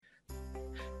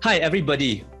Hi,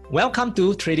 everybody. Welcome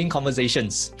to Trading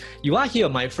Conversations. You are here,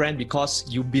 my friend, because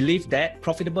you believe that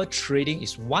profitable trading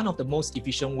is one of the most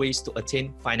efficient ways to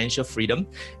attain financial freedom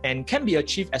and can be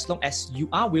achieved as long as you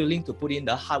are willing to put in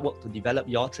the hard work to develop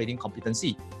your trading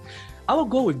competency. Our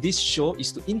goal with this show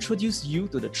is to introduce you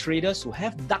to the traders who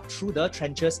have dug through the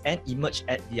trenches and emerged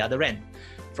at the other end.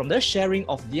 From the sharing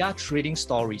of their trading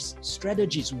stories,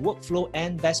 strategies, workflow,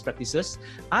 and best practices,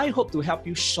 I hope to help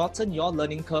you shorten your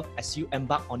learning curve as you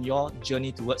embark on your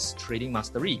journey towards trading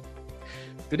mastery.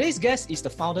 Today's guest is the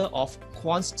founder of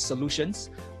Quant Solutions,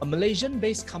 a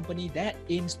Malaysian-based company that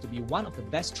aims to be one of the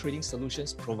best trading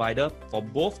solutions provider for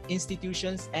both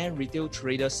institutions and retail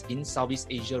traders in Southeast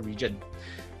Asia region.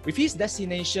 With his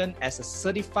designation as a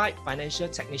Certified Financial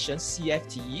Technician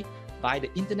 (CFTE) by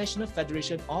the International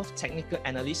Federation of Technical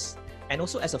Analysts, and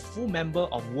also as a full member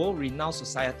of World-Renowned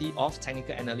Society of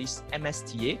Technical Analysts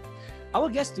 (MSTA), our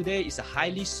guest today is a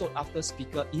highly sought-after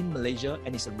speaker in Malaysia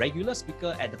and is a regular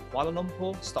speaker at the Kuala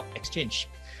Lumpur Stock Exchange.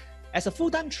 As a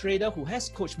full-time trader who has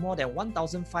coached more than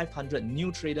 1,500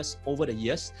 new traders over the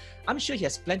years, I'm sure he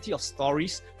has plenty of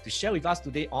stories to share with us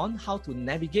today on how to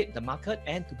navigate the market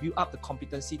and to build up the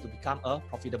competency to become a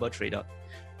profitable trader.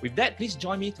 With that, please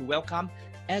join me to welcome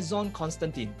Ezon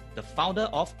Constantine, the founder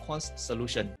of Quant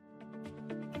Solutions.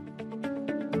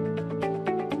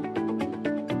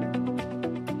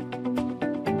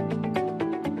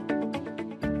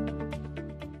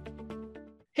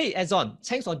 Hey Ezon,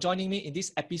 thanks for joining me in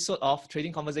this episode of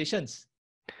Trading Conversations.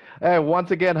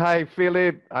 Once again, hi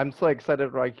Philip. I'm so excited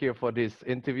right here for this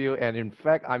interview. And in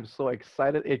fact, I'm so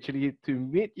excited actually to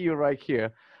meet you right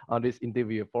here on this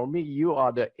interview. For me, you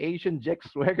are the Asian Jack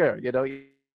Swagger,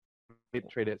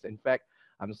 traders. In fact,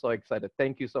 I'm so excited.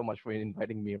 Thank you so much for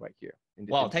inviting me right here.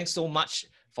 Wow, thanks so much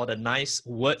for the nice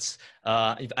words.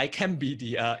 If I can be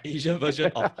the Asian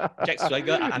version of Jack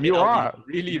Swagger, I'll be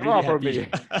really happy.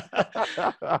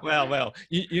 well,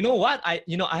 you know what?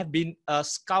 I've been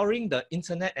scouring the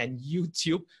internet and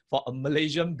YouTube for a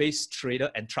Malaysian-based trader,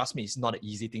 and trust me, it's not an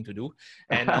easy thing to do.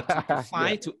 And to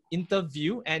find, to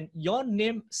interview, and your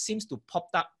name seems to pop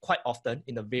up quite often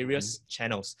in the various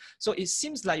channels. So it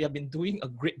seems like you have been doing a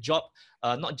great job,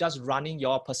 not just running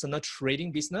your personal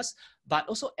trading business, but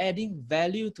also adding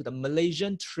value to the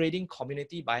Malaysian trading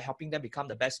community by helping them become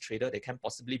the best trader they can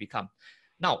possibly become.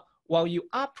 Now, while you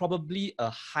are probably a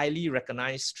highly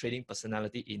recognized trading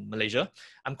personality in Malaysia,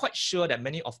 I'm quite sure that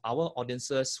many of our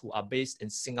audiences who are based in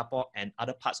Singapore and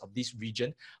other parts of this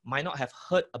region might not have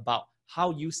heard about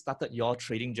how you started your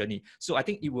trading journey. So I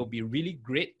think it will be really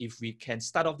great if we can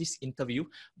start off this interview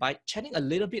by chatting a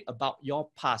little bit about your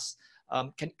past.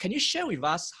 Can you share with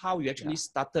us how you actually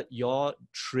started your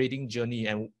trading journey,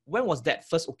 and when was that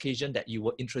first occasion that you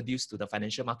were introduced to the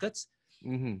financial markets?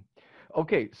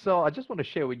 Okay, so I just want to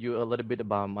share with you a little bit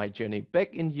about my journey.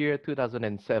 Back in year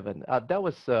 2007, that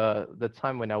was the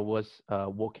time when I was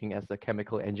working as a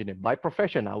chemical engineer. By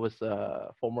profession, I was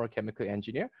a former chemical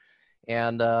engineer.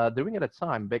 And during that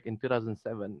time, back in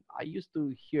 2007, I used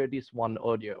to hear this one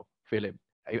audio, Philip.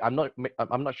 I'm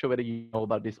not sure whether you know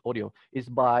about this audio. It's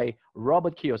by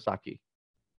Robert Kiyosaki,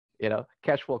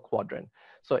 Cash Flow Quadrant.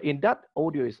 So in that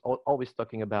audio is always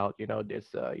talking about,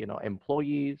 there's,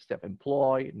 employee,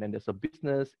 self-employed, and then there's a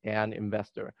business and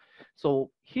investor. So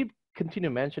he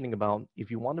continued mentioning about if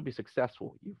you want to be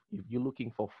successful, if you're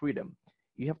looking for freedom,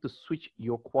 you have to switch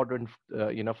your quadrant,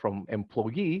 from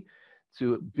employee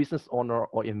to business owner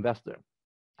or investor.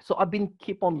 So I've been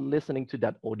keep on listening to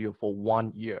that audio for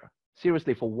 1 year.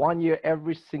 Seriously, for 1 year,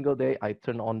 every single day, I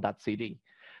turn on that CD.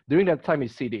 During that time,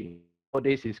 it's CD.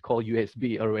 Nowadays, it's called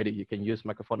USB already. You can use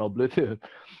microphone or Bluetooth.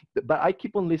 But I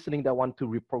keep on listening that one to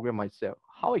reprogram myself.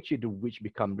 How actually do rich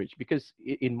become rich? Because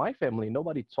in my family,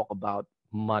 nobody talk about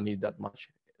money that much.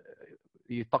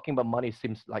 You're talking about money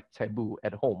seems like taboo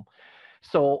at home.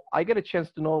 So I get a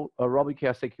chance to know Robert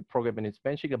Kiyosaki program, and it's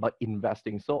mentioning about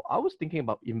investing. So I was thinking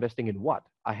about investing in what?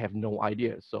 I have no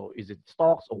idea. So is it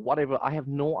stocks or whatever? I have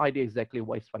no idea exactly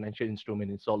what financial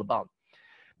instrument is all about.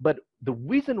 But the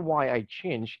reason why I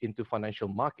changed into financial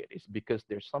market is because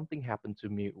there's something happened to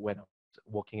me when I was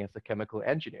working as a chemical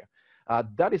engineer.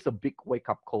 That is a big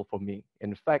wake-up call for me.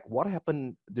 In fact, what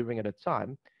happened during at the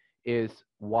time is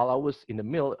while I was in the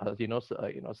mill,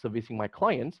 servicing my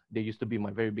clients, they used to be my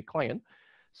very big client.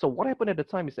 So what happened at the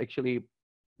time is actually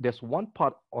there's one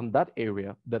part on that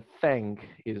area, the tank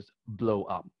is blow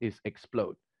up, is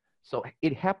explode. So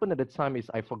it happened at the time is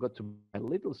I forgot to my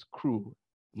little screw,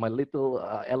 my little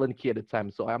Allen key at the time.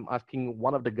 So I'm asking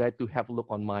one of the guys to have a look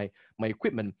on my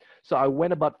equipment. So I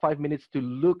went about 5 minutes to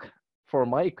look for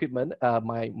my equipment,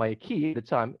 my key at the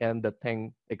time, and the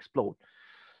tank explode.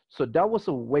 So that was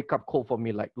a wake up call for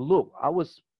me. Like, look, I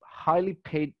was highly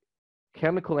paid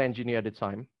chemical engineer at the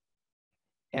time.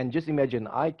 And just imagine,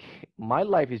 my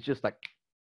life is just like,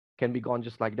 can be gone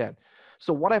just like that.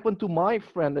 So what happened to my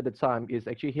friend at the time is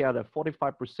actually he had a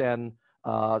 45%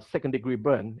 second degree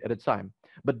burn at the time.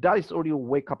 But that is already a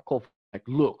wake up call. Like,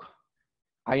 look,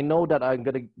 I know that I'm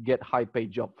gonna get high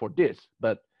paid job for this,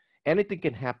 but anything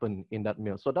can happen in that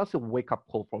mill. So that's a wake up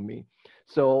call for me.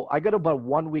 So I got about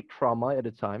 1 week trauma at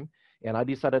the time, and I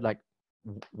decided like,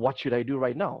 what should I do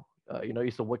right now?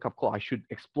 It's a wake up call. I should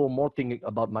explore more things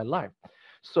about my life.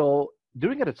 So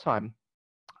during at the time,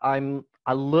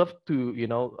 I love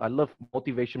to, I love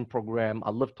motivation program.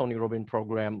 I love Tony Robbins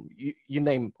program. You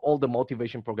name all the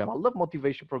motivation program. I love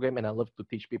motivation program and I love to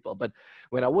teach people. But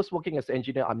when I was working as an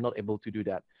engineer, I'm not able to do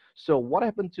that. So what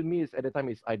happened to me is at the time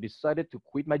is I decided to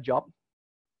quit my job.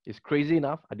 It's crazy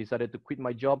enough. I decided to quit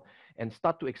my job and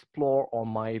start to explore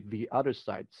on the other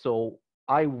side. So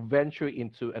I venture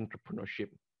into entrepreneurship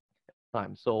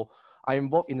time. So I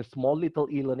involved in a small little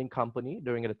e-learning company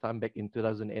during the time back in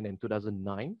 2008 and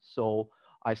 2009. So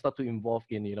I start to involve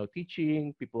in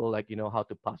teaching people like how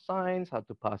to pass science, how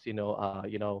to pass in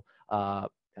terms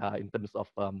of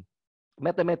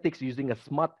mathematics using a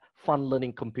smart fun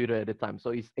learning computer at the time.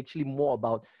 So it's actually more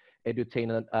about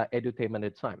edutainment at the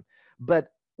time.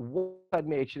 But what I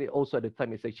me actually also at the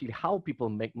time is actually how people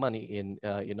make money in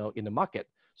in the market.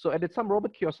 So at the time,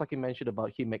 Robert Kiyosaki mentioned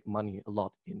about he make money a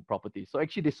lot in property. So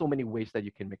actually, there's so many ways that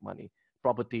you can make money,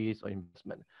 properties or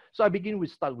investment. So I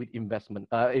start with investment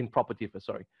in property.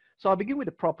 Sorry. So I begin with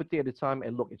the property at the time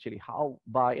and look actually how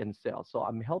buy and sell. So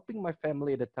I'm helping my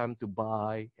family at the time to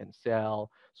buy and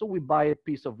sell. So we buy a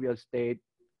piece of real estate,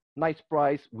 nice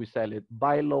price, we sell it,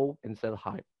 buy low and sell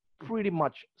high. Pretty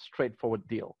much straightforward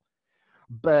deal.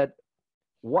 But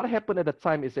what happened at the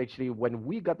time is actually when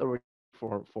we got a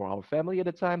for our family at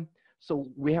the time. So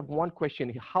we have one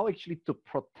question, how actually to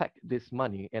protect this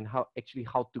money and how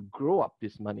to grow up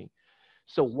this money.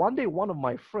 So one day, one of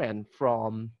my friend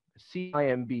from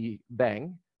CIMB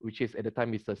Bank, which is at the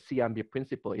time is a CIMB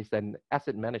principal, is an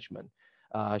asset management.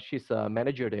 She's a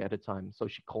manager there at the time. So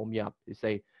she called me up. She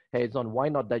say, hey, Zon, why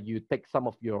not that you take some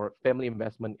of your family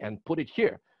investment and put it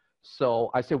here? So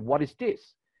I said, what is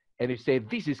this? And he said,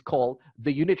 this is called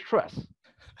the unit trust.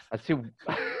 I said,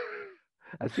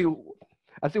 I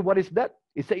said, what is that?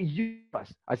 He said, you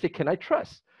trust. I said, can I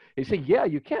trust? He said, yeah,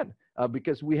 you can,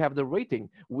 because we have the rating.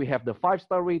 We have the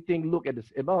 5-star rating. Look at this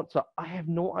amount. So I have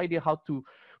no idea how to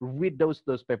read those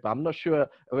papers. I'm not sure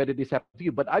whether this happened to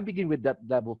you, but I begin with that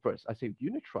level first. I say,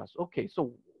 unit trust. Okay,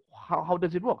 so how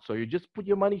does it work? So you just put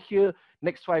your money here,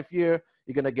 next 5 years,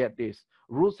 you're going to get this.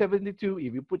 Rule 72,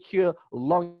 if you put here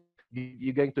long,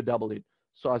 you're going to double it.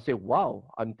 So I say, wow,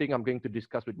 I think I'm going to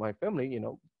discuss with my family,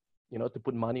 to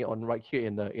put money on right here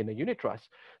in the unit trust.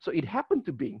 So it happened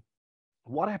to be,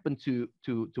 what happened to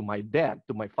my dad,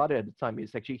 to my father at the time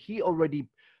is actually he already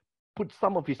put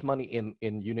some of his money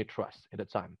in unit trust at the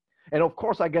time. And of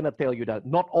course, I'm gonna tell you that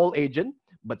not all agent,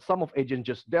 but some of agents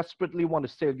just desperately want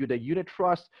to sell you the unit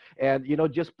trust and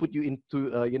just put you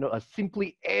into a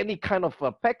simply any kind of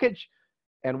a package.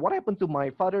 And what happened to my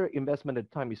father investment at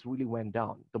the time is really went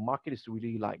down. The market is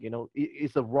really like,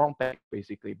 it's a wrong pack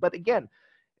basically. But again,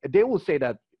 they will say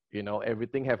that,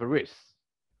 everything have a risk,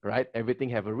 right? Everything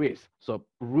have a risk. So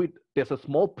there's a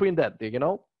small print that,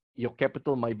 your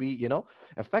capital might be,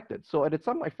 affected. So at the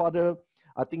time, my father,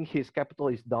 I think his capital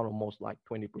is down almost like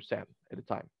 20% at the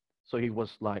time. So he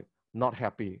was like not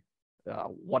happy.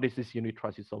 What is this unit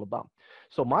trust is all about?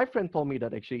 So my friend told me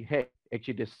that actually, hey,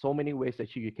 there's so many ways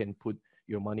that you can put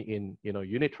your money in,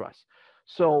 unit trust.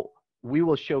 So we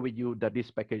will show with you that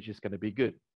this package is going to be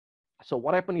good. So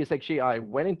what happened is actually I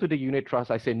went into the unit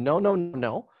trust. I said,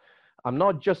 no. I'm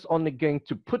not just only going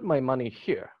to put my money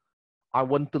here. I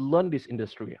want to learn this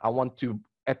industry. I want to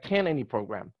attend any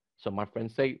program. So my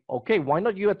friends say, okay, why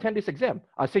not you attend this exam?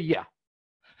 I say, yeah,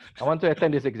 I want to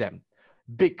attend this exam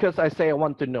because I say I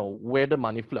want to know where the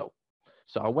money flow.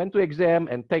 So I went to exam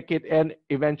and take it, and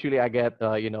eventually I get,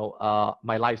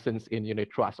 my license in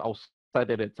unit trust. I was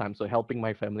studying at the time, so helping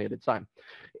my family at the time.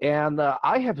 And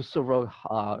I have several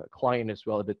clients as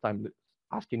well at the time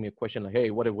asking me a question like,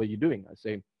 hey, what are you doing? I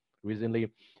say,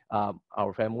 recently,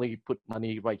 our family put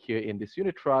money right here in this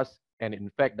unit trust. And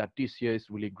in fact, that this year is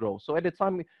really grow. So at the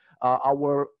time,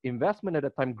 our investment at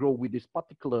the time grow with this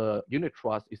particular unit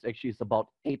trust is actually about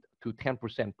 8 to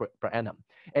 10% per annum.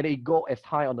 And it go as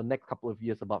high on the next couple of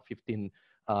years, about 15%.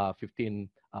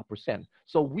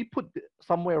 So we put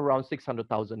somewhere around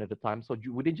 600,000 at the time. So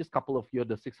within just a couple of years,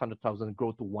 the 600,000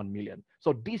 grow to 1 million.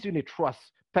 So this unit trust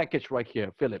package right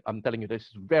here, Philip, I'm telling you, this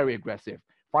is very aggressive.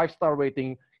 5-star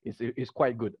rating, is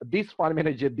quite good. This fund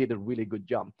manager did a really good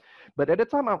job. But at the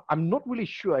time, I'm not really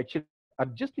sure actually.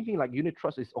 I'm just thinking like unit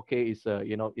trust is okay. It's a,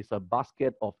 you know, it's a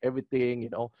basket of everything, you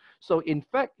know. So in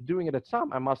fact, during at the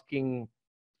time, I'm asking,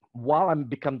 while I'm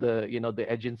become the, you know,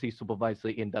 the agency supervisor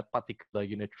in that particular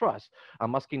unit trust,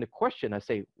 I'm asking the question. I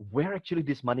say, where actually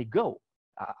this money go?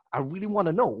 I really want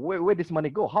to know where this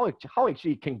money go. How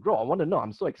actually it can grow. I want to know.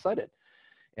 I'm so excited.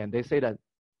 And they say that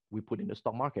we put in the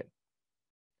stock market.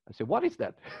 I say, what is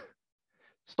that?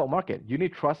 Stock market.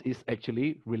 Unit trust is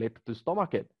actually related to stock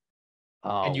market.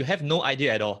 And you have no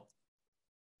idea at all.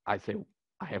 I say,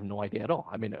 I have no idea at all.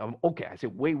 I mean, okay. I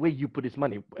said, where you put this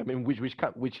money? I mean, which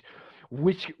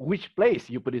place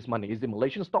you put this money? Is it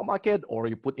Malaysian stock market, or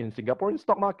you put in Singaporean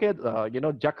stock market? You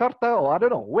know, Jakarta, or I don't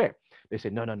know where. They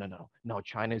say, no. No,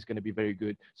 China is going to be very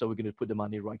good. So we're going to put the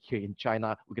money right here in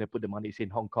China. We're going to put the money in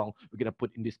Hong Kong. We're going to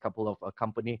put in this couple of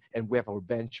company, and we have our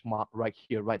benchmark right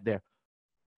here, right there.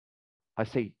 I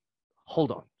say,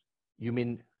 hold on. You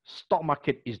mean stock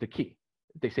market is the key?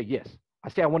 They say, yes. I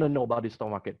say, I want to know about this stock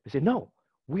market. They say, no,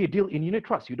 we deal in unit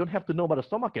trust. You don't have to know about the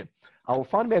stock market. Our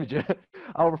fund manager,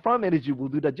 will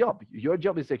do the job. Your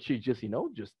job is actually just,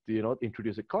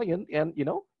 introduce a client, and,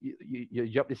 your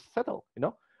job is settled,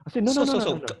 I said,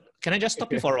 no. Can I just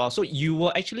stop you for a while? So you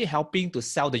were actually helping to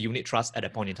sell the unit trust at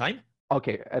that point in time?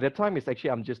 Okay. At that time, it's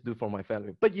actually, I'm just do for my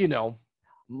family. But,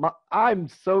 I'm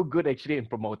so good actually in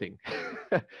promoting.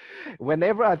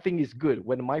 Whenever I think it's good,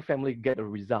 when my family get a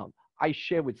result, I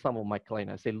share with some of my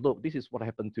clients. I say, look, this is what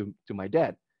happened to my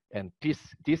dad, and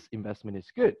this investment is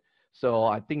good. So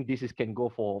I think can go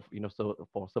for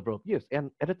for several years. And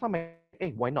at the time,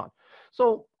 hey, why not?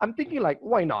 So I'm thinking like,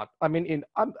 why not? I mean,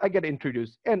 I get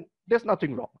introduced, and there's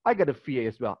nothing wrong. I get a fee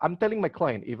as well. I'm telling my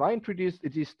client, if I introduce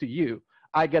this to you,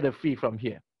 I get a fee from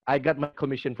here. I got my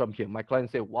commission from here. My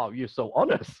client say, wow, you're so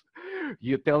honest.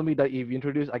 You tell me that if you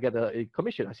introduce, I get a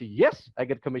commission. I say, yes, I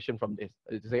get commission from this.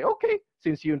 They say, okay,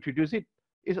 since you introduce it,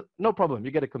 it's no problem.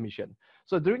 You get a commission.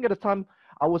 So during the time,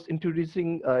 I was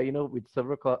introducing, with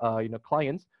several,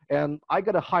 clients, and I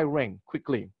got a high rank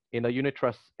quickly in a unit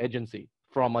trust agency.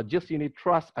 From a just unit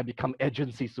trust, I become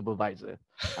agency supervisor.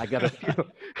 I got a few,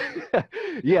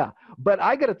 yeah. But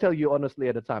I got to tell you honestly,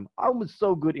 at the time, I was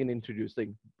so good in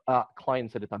introducing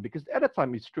clients at the time, because at the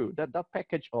time it's true that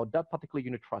package or that particular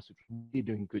unit trust is really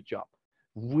doing a good job.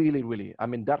 Really, really. I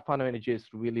mean, that fund manager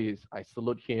I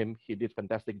salute him. He did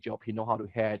fantastic job. He know how to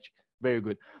hedge. Very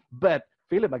good. But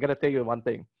Philip, I got to tell you one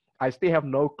thing. I still have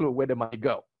no clue where the money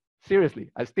go.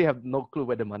 Seriously, I still have no clue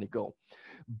where the money go.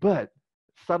 But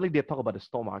suddenly they talk about the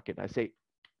stock market. I say,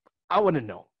 I want to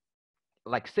know.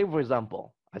 Like, say, for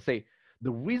example, I say,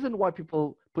 the reason why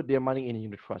people put their money in a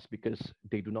unit trust because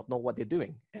they do not know what they're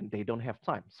doing and they don't have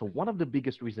time. So one of the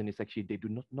biggest reasons is actually they do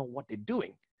not know what they're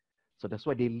doing. So that's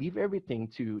why they leave everything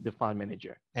to the fund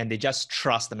manager. And they just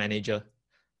trust the manager.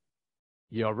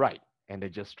 You're right. And they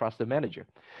just trust the manager.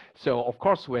 So of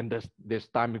course, when there's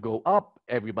time to go up,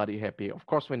 everybody happy. Of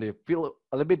course, when they feel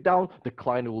a little bit down, the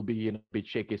client will be a bit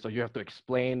shaky. So you have to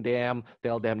explain them,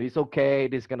 tell them it's okay,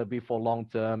 this is gonna be for long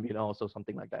term, so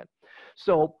something like that.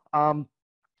 So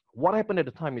what happened at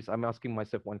the time is I'm asking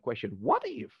myself one question: what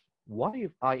if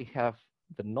I have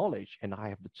the knowledge and I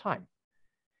have the time?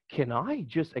 Can I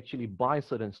just actually buy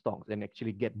certain stocks and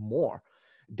actually get more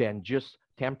than just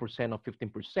 10% or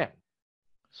 15%?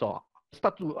 So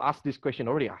start to ask this question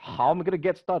already. How am I going to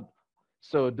get started?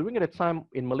 So during the time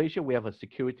in Malaysia, we have a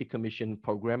security commission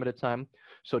program at the time.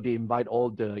 So they invite all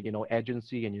the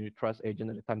agency and unit trust agent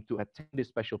at the time to attend this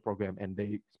special program, and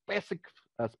they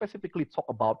specifically talk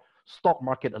about stock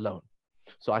market alone.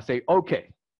 So I say,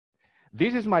 okay,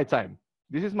 this is my time.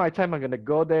 This is my time. I'm going to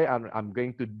go there and I'm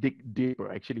going to dig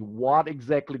deeper. Actually, what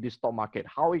exactly the stock market,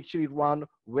 how actually run,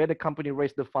 where the company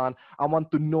raised the fund. I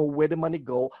want to know where the money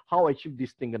go, how actually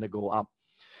this thing going to go up.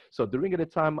 So during the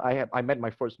time, I met my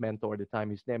first mentor at the time.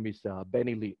 His name is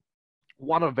Benny Lee.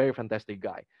 What a very fantastic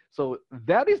guy. So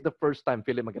that is the first time,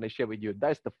 Philip, I'm going to share with you.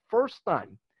 That's the first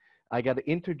time I got to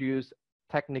introduce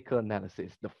technical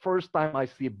analysis. The first time I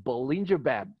see Bollinger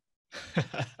Band.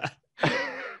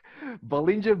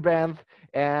 Bollinger Band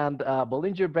and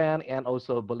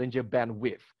also Bollinger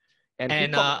Bandwidth.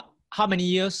 And how many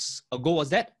years ago was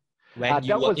that when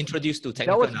you were introduced to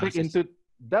technical analysis?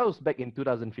 That was back in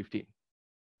 2015.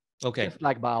 Okay. It's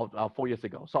like about 4 years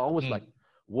ago. So I was like,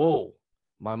 whoa.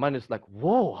 My mind is like,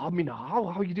 whoa, I mean,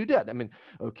 how you do that? I mean,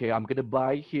 okay, I'm going to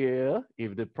buy here.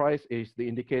 If the price is the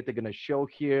indicator going to show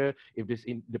here, if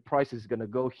the price is going to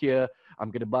go here,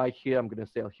 I'm going to buy here, I'm going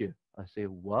to sell here. I say,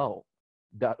 wow.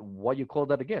 That, what you call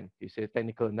that again? He said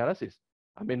technical analysis.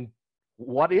 I mean,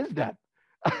 what is that?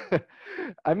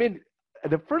 I mean,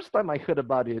 the first time I heard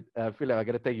about it, Philip, I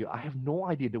gotta tell you, I have no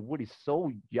idea. The word is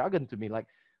so jargon to me, like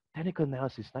technical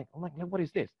analysis. Like, I'm like, what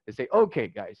is this? They say, okay,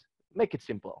 guys, make it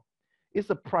simple. It's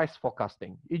a price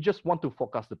forecasting. You just want to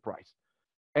forecast the price.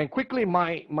 And quickly,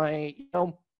 my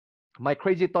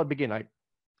crazy thought began. Like,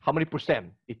 how many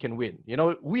percent it can win? You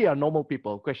know, we are normal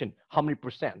people. Question: how many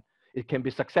percent it can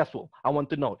be successful? I want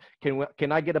to know.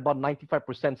 Can I get about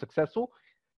 95% successful?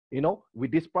 You know,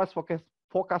 with this price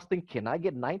forecasting, can I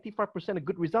get 95% a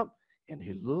good result? And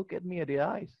he looked at me at the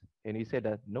eyes and he said,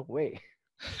 no way.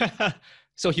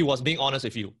 So he was being honest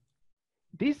with you.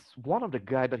 This one of the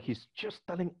guy that he's just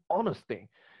telling honest thing.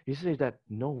 He says that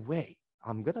no way.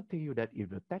 I'm gonna tell you that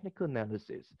if the technical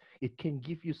analysis, it can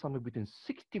give you somewhere between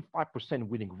 65%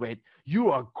 winning rate, you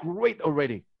are great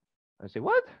already. I say,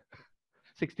 what?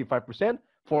 65%?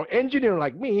 For an engineer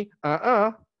like me,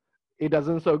 it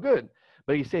doesn't so good.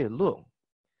 But he said, look,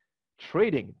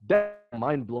 trading, that's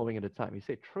mind-blowing at the time. He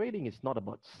said, trading is not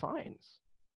about science.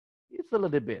 It's a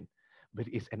little bit, but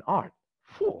it's an art.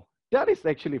 Phew, that is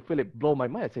actually, Philip, blow my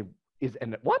mind. I say, is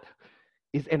an what?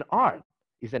 It's an art.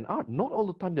 It's an art. Not all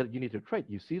the time that you need to trade.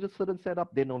 You see the certain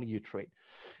setup, then only you trade.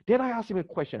 Then I asked him a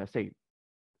question. I say,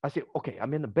 okay, I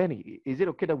mean, Benny, is it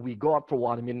okay that we go out for a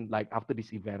while? I mean, like after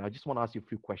this event, I just want to ask you a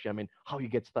few questions. I mean, how you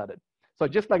get started. So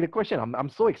just like the question, I'm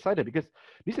so excited because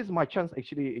this is my chance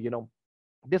actually, you know,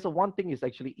 there's a one thing is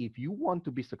actually, if you want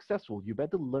to be successful, you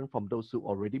better learn from those who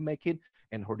already make it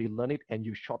and already learn it, and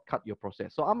you shortcut your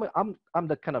process. So I'm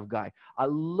the kind of guy. I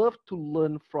love to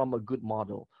learn from a good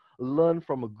model, learn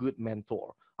from a good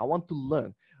mentor. I want to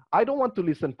learn. I don't want to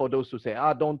listen for those who say,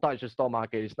 don't touch the stock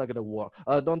market, it's not going to work.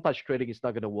 Don't touch trading, it's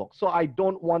not going to work. So I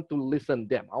don't want to listen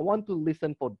them. I want to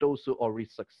listen for those who are already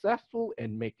successful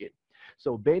and make it.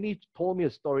 So Benny told me a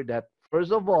story that,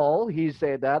 first of all, he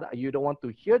said that you don't want to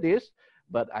hear this,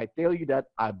 but I tell you that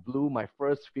I blew my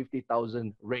first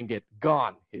 50,000 ringgit.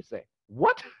 Gone, he said.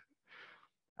 What?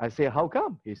 I said, how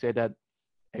come? He said that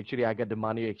actually I got the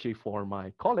money actually for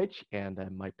my college, and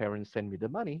my parents sent me the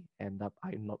money, and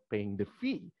I'm not paying the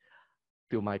fee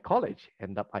to my college.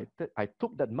 And I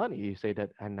took that money, he said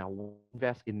that, and now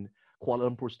invest in Kuala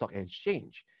Lumpur Stock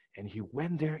Exchange. And he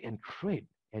went there and trade.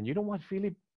 And you know what,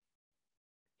 Philip?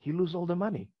 He lose all the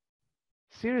money.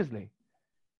 Seriously.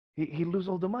 He lose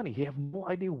all the money. He have no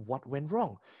idea what went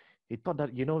wrong. He thought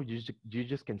that, you know, you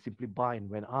just can simply buy and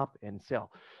went up and sell.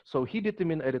 So he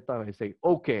determined at the time, I say,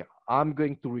 okay, I'm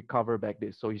going to recover back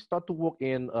this. So he started to work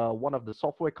in one of the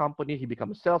software company. He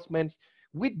become a salesman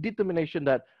with determination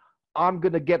that I'm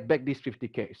going to get back this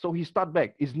 50K. So he start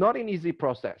back. It's not an easy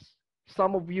process.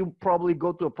 Some of you probably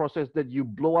go to a process that you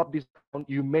blow up this,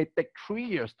 you may take 3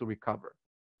 years to recover.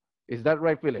 Is that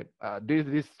right, Philip?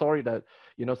 This story that,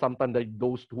 you know, sometimes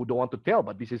those who don't want to tell,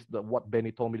 but this is what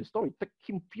Benny told me the story. It took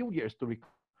him a few years to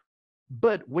recover.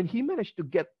 But when he managed to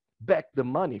get back the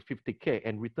money, 50K,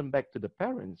 and return back to the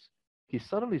parents, he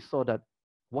suddenly saw that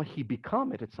what he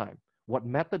become at the time, what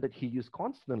method that he used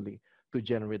constantly to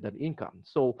generate that income.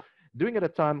 So during at the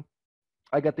time,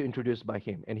 I got to introduce by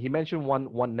him, and he mentioned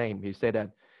one name. He said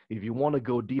that if you want to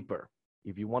go deeper,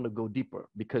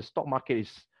 because stock market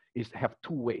is have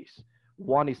two ways.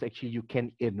 One is actually you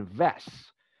can invest.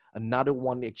 Another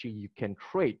one actually you can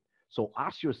trade. So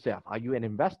ask yourself, are you an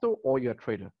investor or you're a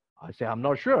trader? I say, I'm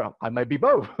not sure. I might be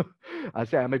both. I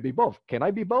say, I might be both. Can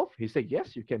I be both? He said,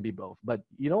 yes, you can be both. But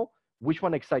you know, which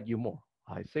one excites you more?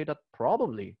 I say that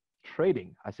probably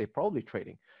trading. I say, probably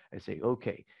trading. I say,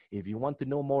 okay, if you want to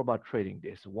know more about trading,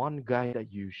 there's one guy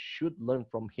that you should learn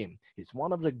from him. He's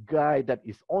one of the guy that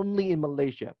is only in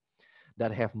Malaysia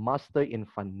that have master in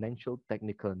financial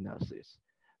technical analysis.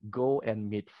 Go and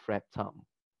meet Fred Tam.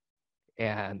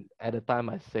 And at the time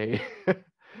I say,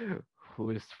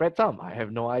 who is Fred Tam? I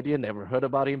have no idea, never heard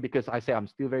about him, because I say I'm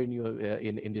still very new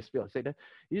in this field. I say that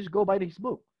you just go buy this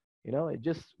book. You know, it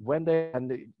just went there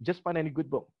and just find any good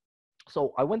book.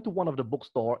 So I went to one of the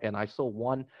bookstore and I saw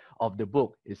one of the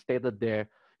book. It stated there,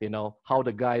 you know, how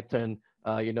the guy turned,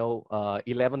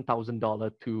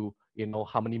 $11,000 to, you know,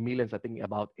 how many millions? I think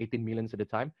about 18 millions at the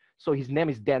time. So his name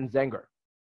is Dan Zanger.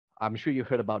 I'm sure you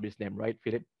heard about this name, right,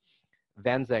 Philip?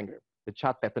 Dan Zanger, the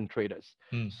chart pattern traders.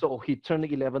 So he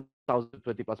turned 11,000 to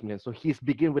 20 plus million. So he's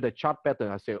begin with a chart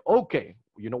pattern. I say, okay,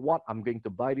 you know what? I'm going to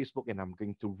buy this book and I'm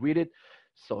going to read it.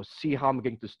 So see how I'm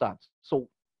going to start. So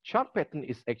chart pattern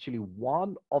is actually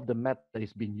one of the methods that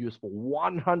has been used for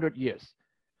 100 years.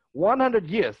 100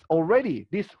 years already,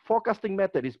 this forecasting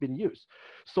method has been used.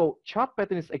 So chart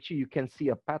pattern is actually, you can see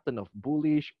a pattern of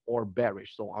bullish or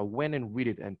bearish. So I went and read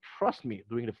it, and trust me,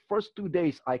 during the first 2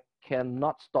 days, I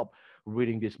cannot stop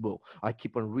reading this book. I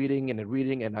keep on reading and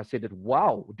reading, and I said that,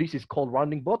 wow, this is called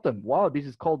rounding bottom. Wow, this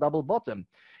is called double bottom.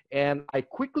 And I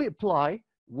quickly apply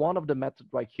one of the methods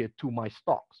right here to my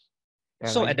stocks. And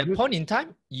so at that point in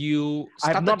time, you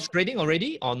started trading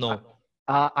already or no?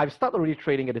 I've started already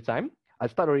trading at the time. I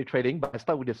started already trading, but I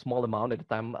start with a small amount at the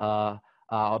time.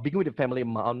 I begin with the family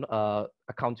amount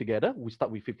account together. We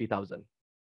start with 50,000.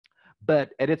 But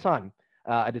at the time,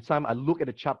 I look at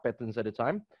the chart patterns at the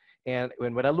time. And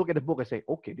when I look at the book, I say,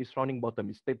 okay, this rounding bottom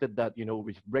is stated that, you know,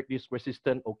 we break this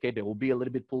resistance. Okay, there will be a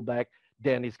little bit pullback.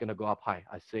 Then it's going to go up high.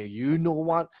 I say, you know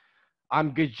what?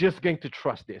 I'm just going to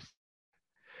trust this.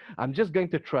 I'm just going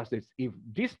to trust this. If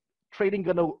this trading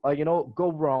gonna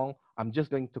go wrong, I'm just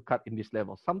going to cut in this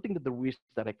level, something that the risk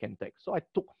that I can take. So I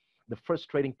took the first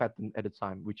trading pattern at a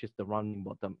time, which is the rounding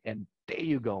bottom, and there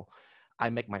you go. I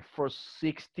make my first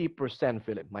 60%,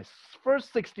 Philip, my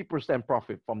first 60%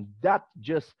 profit from that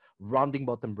just rounding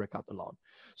bottom breakout alone.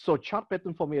 So chart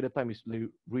pattern for me at the time is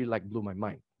really like blew my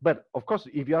mind. But of course,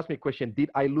 if you ask me a question, did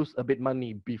I lose a bit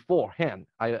money beforehand?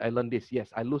 I learned this. Yes,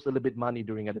 I lose a little bit money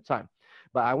during at the time.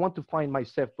 But I want to find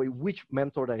myself which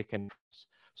mentor that I can trust.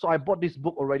 So I bought this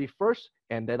book already first.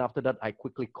 And then after that, I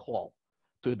quickly call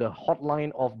to the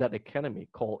hotline of that academy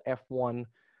called F1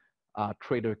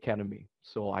 Trader Academy.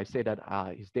 So I say that,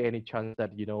 is there any chance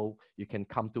that, you know, you can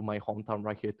come to my hometown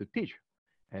right here to teach?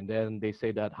 And then they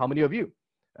say that, how many of you?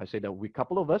 I say that we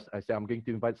couple of us. I say, I'm going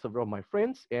to invite several of my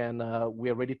friends, and we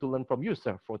are ready to learn from you,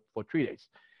 sir, for 3 days.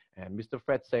 And Mr.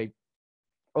 Fred said,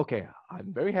 okay,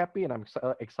 I'm very happy and I'm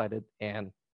excited,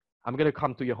 and I'm going to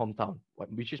come to your hometown,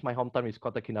 which is my hometown is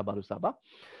Kota Kinabalu, Sabah.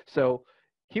 So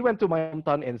he went to my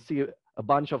hometown and see a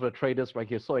bunch of the traders right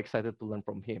here, so excited to learn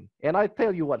from him. And I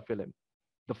tell you what, Philip,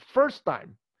 the first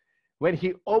time when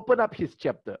he opened up his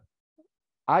chapter,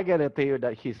 I gotta tell you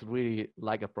that he's really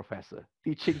like a professor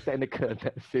teaching technical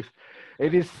analysis.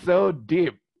 It is so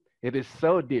deep. It is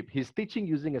so deep. He's teaching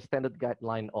using a standard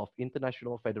guideline of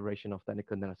International Federation of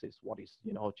Technical Analysis. What is,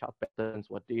 you know, chart patterns,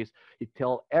 what is. He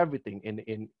tell everything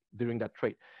in during that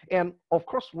trade. And of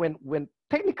course, when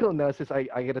technical analysis, I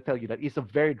gotta tell you that it's a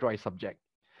very dry subject.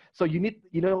 So you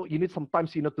need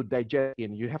sometimes, you know, to digest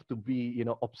in. You have to be, you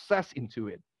know, obsessed into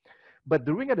it. But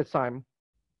during at the time,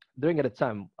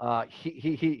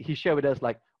 he shared with us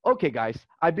like, okay, guys,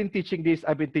 I've been teaching this,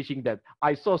 I've been teaching that.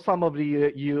 I saw some of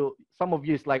you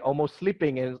is like almost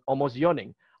sleeping and almost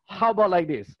yawning. How about like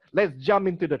this? Let's jump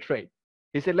into the trade.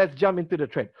 He said, let's jump into the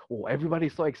trade. Oh,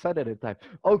 everybody's so excited at the time.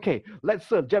 Okay, let's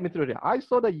jump into the trade. I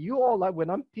saw that you all, like when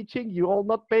I'm teaching, you all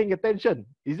not paying attention.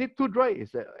 Is it too dry? He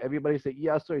said, everybody said,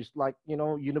 yeah, sir, it's like, you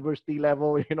know, university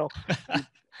level, you know.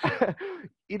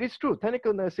 It is true.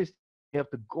 Technical analysis, you have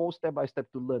to go step by step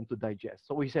to learn to digest.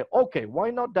 So we said, okay,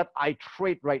 why not that I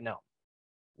trade right now?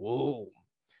 Whoa.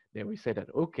 Then we said that,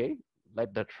 okay,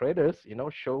 let the traders, you know,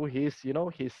 show his, you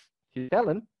know, his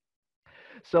talent.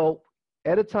 So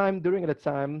during the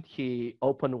time, he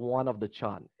opened one of the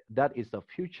chart. That is the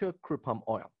future crude palm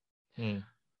oil.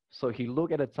 So he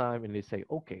looked at the time and he say,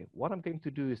 okay, what I'm going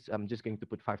to do is I'm just going to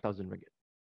put 5,000 ringgit.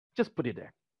 Just put it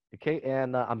there. Okay,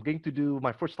 and I'm going to do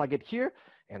my first target here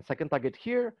and second target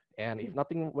here. And if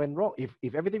nothing went wrong,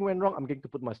 if everything went wrong, I'm going to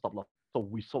put my stop loss. So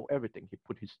we saw everything. He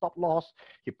put his stop loss,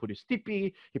 he put his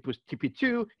TP, he put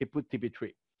TP2, he put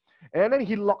TP3. And then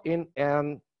he locked in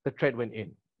and the trade went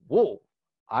in. Whoa,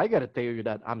 I got to tell you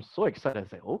that I'm so excited. I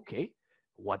say, okay,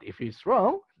 what if he's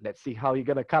wrong? Let's see how he's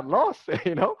going to cut loss,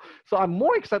 you know? So I'm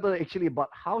more excited actually about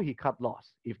how he cut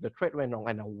loss if the trade went wrong.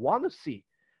 And I want to see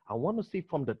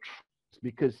from the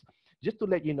because just to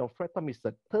let you know, Fred Tham is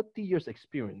a 30 years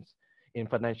experience in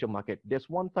financial market. There's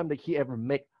one time that he ever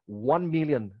make 1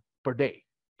 million per day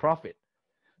profit.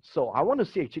 So I want to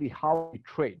see actually how he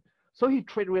trade. So he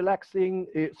trade relaxing,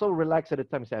 so relaxed at the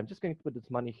time. He said, I'm just going to put this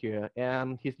money here.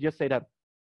 And he just said that,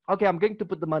 okay, I'm going to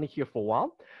put the money here for a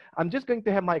while. I'm just going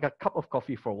to have a cup of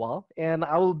coffee for a while and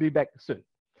I will be back soon.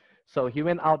 So he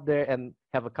went out there and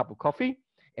have a cup of coffee.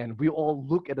 And we all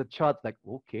look at the chart like,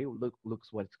 okay, looks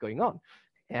what's going on.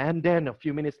 And then a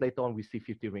few minutes later on, we see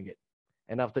 50 ringgit.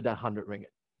 And after that, 100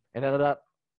 ringgit. And after that,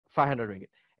 500 ringgit.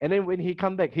 And then when he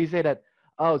come back, he said that,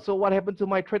 oh, so what happened to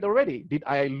my trade already? Did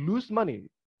I lose money?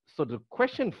 So the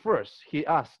question first he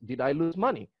asked, did I lose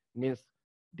money? Means,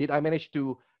 did I manage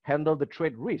to handle the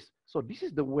trade risk? So this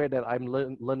is the way that I'm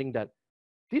learning that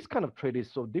this kind of trade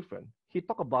is so different. He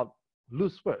talked about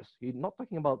lose first. He's not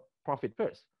talking about profit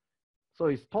first. So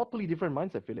it's totally different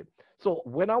mindset, Philip. So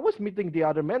when I was meeting the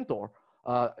other mentor,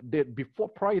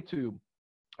 prior to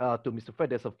Mr. Fred,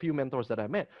 there's a few mentors that I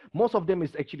met. Most of them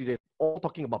is actually they're all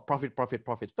talking about profit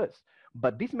first.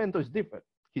 But this mentor is different.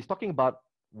 He's talking about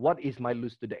what is my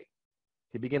lose today.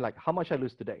 He began like, how much I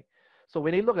lose today? So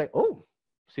when he looked like, oh,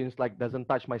 seems like doesn't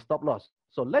touch my stop loss.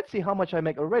 So let's see how much I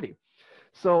make already.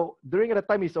 So during that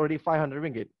time, it's already 500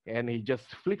 ringgit. And he just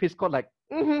flipped his card like,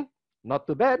 not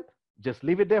too bad. Just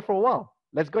leave it there for a while.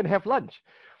 Let's go and have lunch.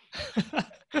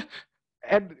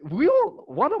 And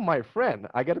one of my friend,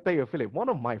 I got to tell you, Philip, one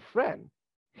of my friend,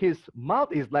 his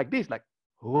mouth is like this, like,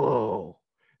 whoa,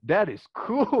 that is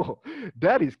cool.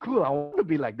 That is cool. I want to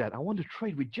be like that. I want to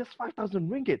trade with just 5,000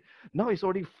 ringgit. Now it's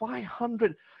already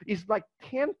 500. It's like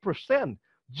 10%.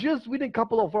 Just within a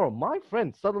couple of hours, my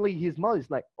friend, suddenly his mouth is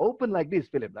like open like this,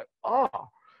 Philip, like, oh.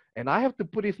 And I have to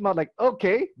put his mouth like,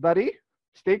 okay, buddy,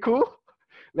 stay cool.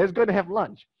 Let's go and have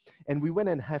lunch. And we went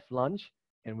and have lunch,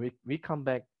 and we come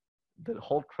back. The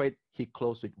whole trade, he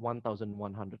closed with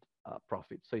 1,100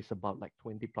 profit. So it's about like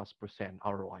 20+%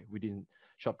 ROI within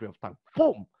short period of time.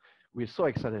 Boom! We're so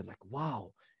excited, like,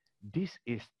 wow, this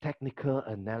is technical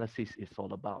analysis is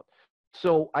all about.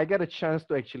 So I got a chance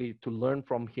to actually to learn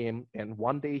from him. And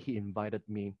one day he invited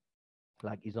me,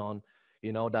 like, Izon,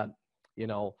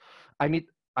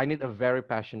 I need a very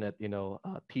passionate,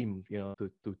 team,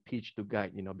 to teach, to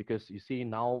guide, because you see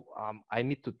now I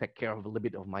need to take care of a little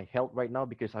bit of my health right now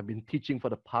because I've been teaching for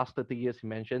the past 30 years, you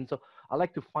mentioned. So I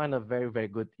like to find a very, very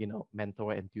good,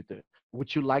 mentor and tutor.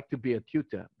 Would you like to be a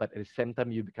tutor? But at the same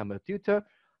time you become a tutor,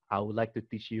 I would like to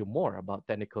teach you more about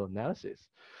technical analysis.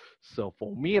 So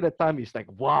for me at the time, it's like,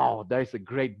 wow, that is a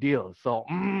great deal. So,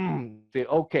 say,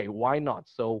 okay, why not?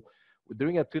 So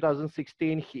during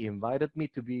 2016, he invited me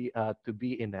to be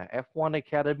in the F1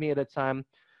 Academy at the time,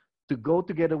 to go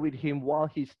together with him while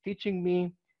he's teaching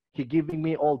me. He giving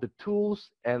me all the tools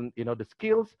and the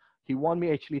skills. He want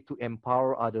me actually to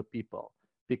empower other people,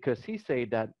 because he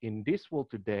said that in this world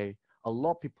today, a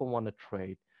lot of people want to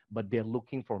trade, but they're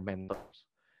looking for mentors.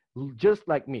 Just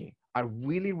like me, I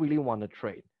really, really want to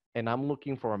trade, and I'm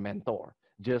looking for a mentor.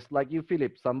 Just like you,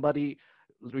 Philip, somebody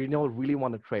really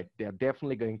want to trade, they're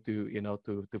definitely going to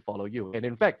to follow you. And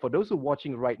in fact, for those who are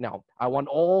watching right now, I want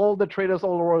all the traders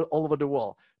all over the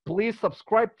world, please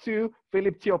subscribe to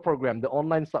Philip Teo program, the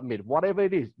online summit, whatever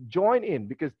it is, join in,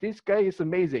 because this guy is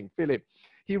amazing. Philip,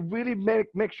 he really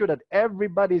make sure that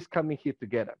everybody is coming here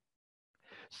together.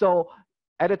 So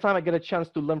at the time I get a chance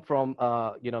to learn from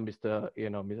Mr.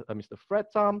 Fred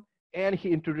Tam, and he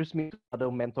introduced me to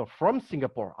another mentor from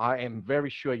Singapore. I am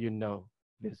very sure you know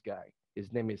this guy.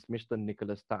 His name is Mr.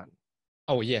 Nicholas Tan.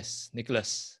 Oh, yes,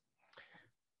 Nicholas.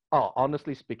 Oh,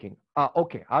 honestly speaking.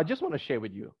 Okay, I just want to share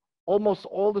with you, almost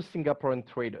all the Singaporean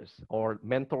traders or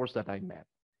mentors that I met,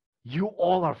 you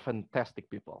all are fantastic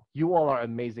people. You all are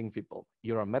amazing people.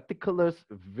 You're meticulous,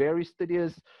 very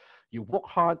studious, you work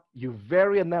hard, you're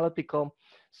very analytical.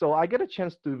 So I get a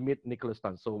chance to meet Nicholas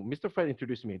Tan. So Mr. Fred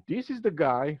introduced me. This is the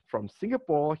guy from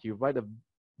Singapore. He write a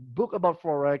book about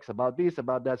Forex, about this,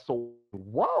 about that. So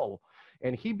wow.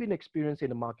 And he's been experienced in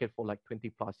the market for like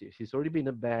 20+ years. He's already been in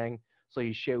a bank. So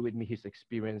he shared with me his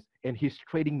experience and his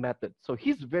trading method. So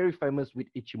he's very famous with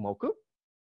Ichimoku,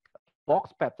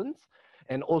 box patterns,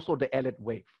 and also the Elliott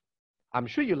wave. I'm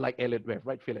sure you like Elliott wave,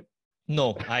 right, Philip?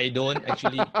 No, I don't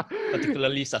actually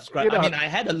particularly subscribe. I mean, I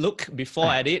had a look before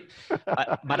at it,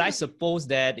 but I suppose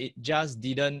that it just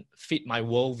didn't fit my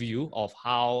worldview of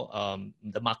how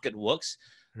the market works.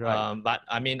 Right. But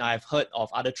I mean, I've heard of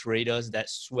other traders that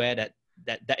swear that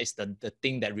is the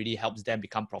thing that really helps them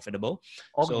become profitable.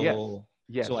 Oh, so,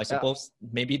 yes. so I suppose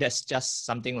maybe that's just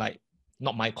something like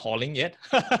not my calling yet.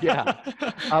 Yeah.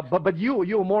 But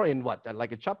you're more in what?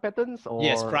 Like a chart patterns or?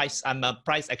 Yes, price. I'm a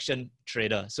price action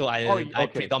trader. So I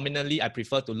predominantly, I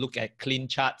prefer to look at clean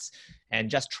charts and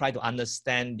just try to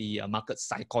understand the market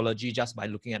psychology just by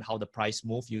looking at how the price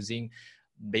move using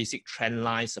basic trend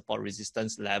lines, support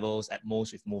resistance levels at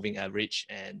most with moving average.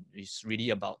 And it's really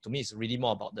about, to me, it's really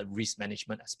more about the risk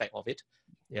management aspect of it.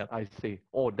 Yeah, I see.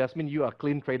 Oh, that means you are a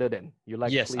clean trader then. You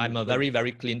like? Yes, I'm a very,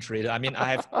 very clean trader. I mean, I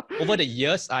have over the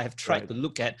years, I have tried to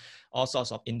look at all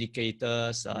sorts of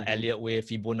indicators, Elliott wave,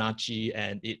 Fibonacci,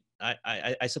 and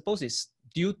I suppose it's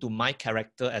due to my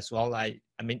character as well. I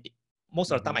mean,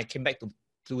 most of the time I came back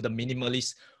to the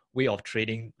minimalist way of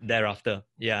trading thereafter.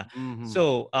 Yeah.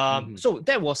 So so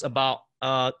that was about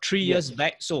 3 years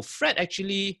back. So Fred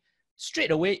actually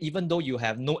straight away, even though you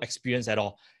have no experience at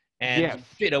all, and he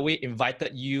straight away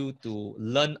invited you to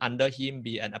learn under him,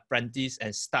 be an apprentice,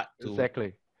 and start to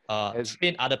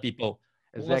train other people.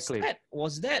 Exactly.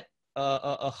 Was that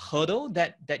a hurdle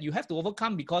that you have to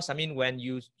overcome? Because I mean, when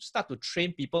you start to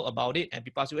train people about it and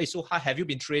people ask you, hey, so how have you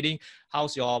been trading?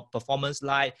 How's your performance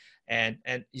like? And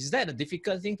is that a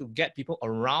difficult thing to get people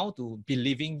around to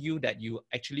believing you that you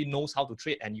actually knows how to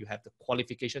trade and you have the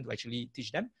qualification to actually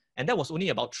teach them? And that was only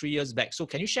about 3 years back. So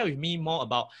can you share with me more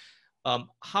about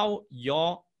how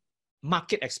your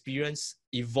market experience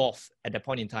evolved at that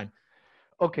point in time?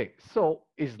 Okay, so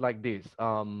it's like this.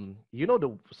 You know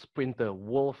the sprinter,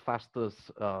 world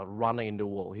fastest runner in the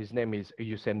world. His name is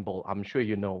Usain Bolt. I'm sure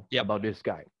you know Yep. about this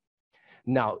guy.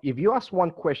 Now, if you ask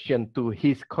one question to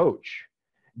his coach,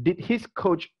 did his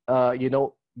coach,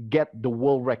 get the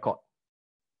world record?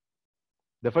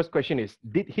 The first question is,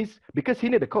 because he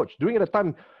needed a coach. During the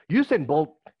time, Usain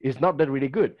Bolt is not that really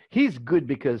good. He's good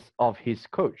because of his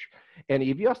coach. And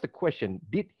if you ask the question,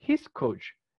 did his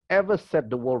coach ever set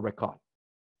the world record?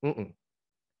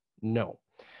 No.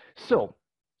 So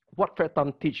what Fred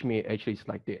Tam teach me actually is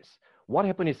like this. What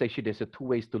happened is actually there's two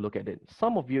ways to look at it.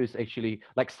 Some of you is actually,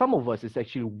 like some of us is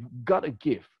actually got a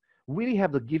gift. Really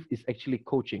have the gift is actually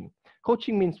coaching.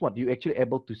 Coaching means what? You actually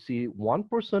able to see one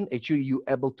person, actually you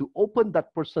able to open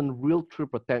that person real true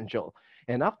potential.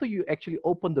 And after you actually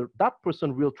open that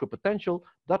person real true potential,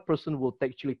 that person will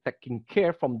actually taking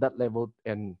care from that level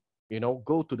and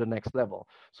go to the next level.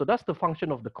 So that's the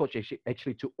function of the coach,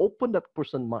 actually to open that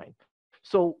person's mind.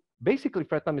 So basically,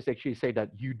 Fred Tam is actually say that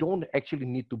you don't actually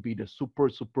need to be the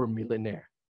super millionaire,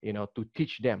 to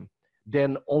teach them.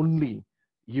 Then only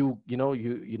you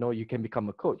can become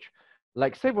a coach.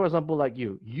 Like say for example, like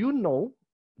you know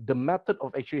the method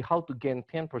of actually how to gain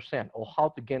 10% or how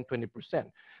to gain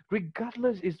 20%,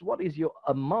 regardless is what is your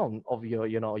amount of your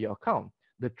your account.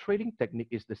 The trading technique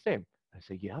is the same. I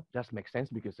say, yeah, that makes sense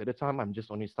because at the time I'm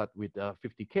just only start with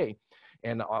 50K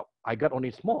and I got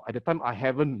only small. At the time I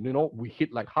haven't, we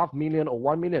hit like 500,000 or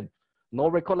 1 million. No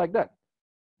record like that.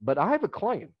 But I have a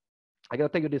client. I got to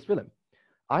tell you this, Philip.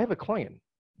 I have a client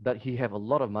that he have a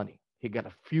lot of money. He got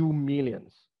a few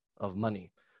millions of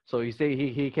money. So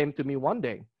he came to me one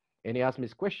day and he asked me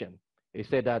this question. He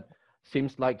said that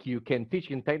seems like you can teach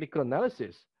in technical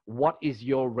analysis. What is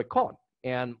your record?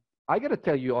 And I got to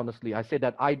tell you honestly, I say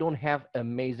that I don't have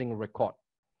amazing record,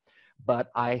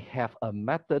 but I have a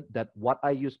method that what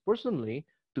I use personally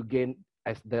to gain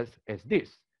as this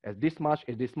much.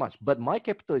 But my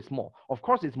capital is small. Of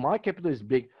course, if my capital is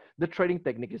big, the trading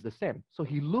technique is the same. So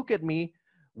he looked at me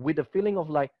with a feeling of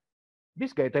like,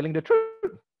 this guy telling the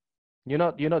truth. You're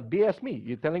not BS me.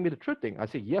 You're telling me the truth thing. I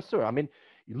say, yes, sir. I mean,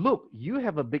 look, you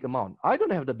have a big amount. I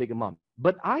don't have the big amount,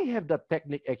 but I have that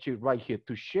technique actually right here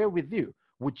to share with you.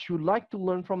 Would you like to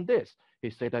learn from this?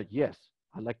 He said that, yes,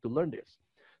 I'd like to learn this.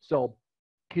 So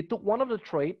he took one of the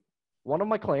trade, one of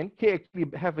my clients, he actually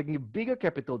having a bigger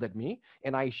capital than me,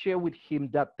 and I share with him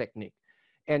that technique.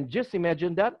 And just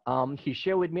imagine that he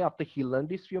shared with me after he learned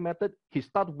this few method, he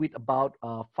started with about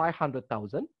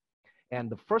 500,000. And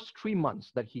the first 3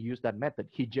 months that he used that method,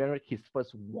 he generated his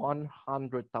first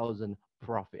 100,000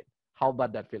 profit. How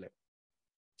about that, Philip?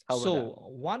 So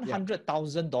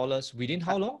 $100,000 within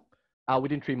how long?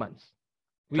 Within 3 months.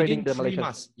 Within 3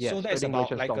 months. Yes, so that's about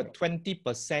Malaysian like a stock.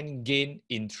 20% gain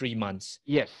in 3 months.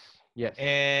 Yes.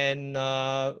 And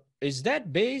is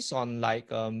that based on like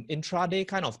intraday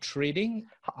kind of trading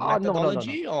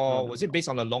methodology, or was it based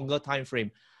on a longer time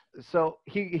frame? So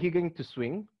he going to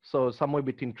swing. So somewhere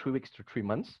between 3 weeks to 3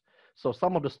 months. So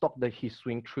some of the stock that he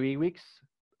swing 3 weeks,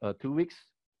 2 weeks,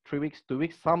 3 weeks, 2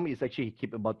 weeks. Some is actually he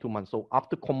keep about 2 months. So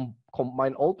after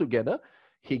combine all together,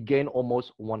 he gained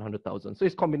almost 100,000. So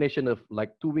it's combination of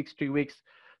like 2 weeks, 3 weeks,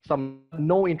 some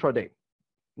no intraday.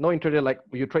 No intraday like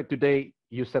you trade today,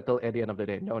 you settle at the end of the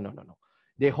day. No.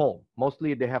 They hold.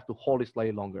 Mostly they have to hold it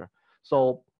slightly longer.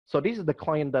 So this is the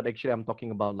client that actually I'm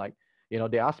talking about. Like,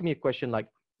 they ask me a question like,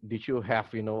 did you have,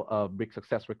 a big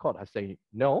success record? I say,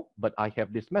 no, but I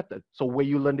have this method. So where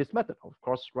you learn this method? Of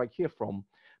course, right here from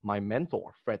my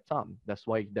mentor, Fred Tam. That's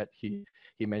why that he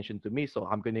mentioned to me. So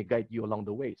I'm going to guide you along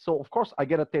the way. So of course, I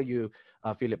got to tell you,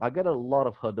 Philip, I got a lot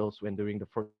of hurdles when during the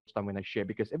first time when I share,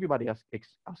 because everybody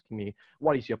asking me,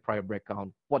 what is your prior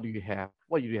background? What do you have?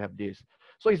 What do you have this?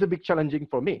 So it's a bit challenging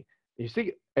for me. You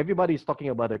see, everybody is talking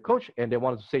about a coach and they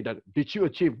want to say that, did you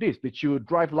achieve this? Did you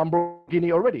drive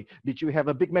Lamborghini already? Did you have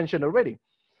a big mansion already?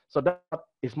 So that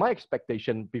is my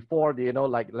expectation before they,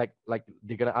 like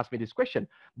they're going to ask me this question.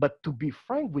 But to be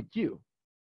frank with you,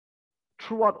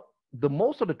 throughout the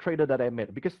most of the trader that I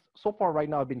met, because so far right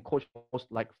now I've been coached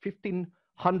almost like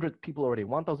 1,500 people already,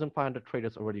 1,500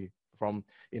 traders already from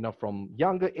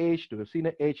younger age to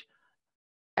senior age.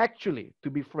 Actually, to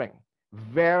be frank,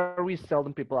 very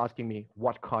seldom people asking me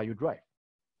what car you drive,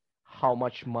 how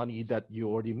much money that you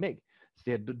already make.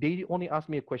 They only ask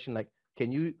me a question like,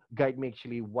 can you guide me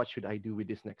actually what should I do with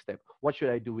this next step? What should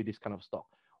I do with this kind of stock?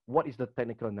 What is the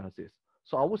technical analysis?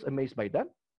 So I was amazed by that.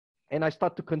 And I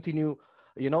start to continue,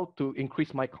 to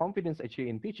increase my confidence actually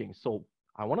in teaching. So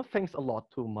I want to thanks a lot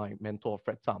to my mentor,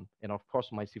 Fred Tam, and of course,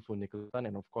 my Sifu Nicholson,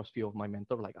 and of course, few of my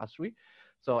mentors like Asri,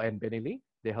 and Benny Lee,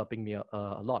 they're helping me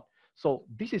a lot. So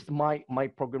this is my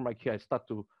program right here.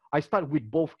 I start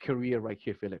with both career right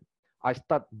here, Philip. I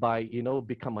start by,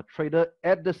 become a trader.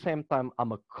 At the same time,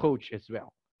 I'm a coach as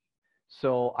well.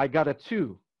 So I got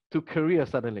two careers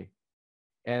suddenly.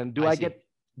 And do I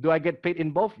get paid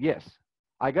in both? Yes.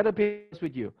 I got to pay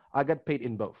with you. I got paid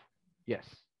in both. Yes.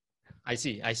 I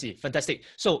see. Fantastic.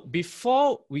 So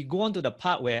before we go on to the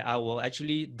part where I will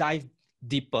actually dive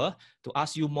deeper to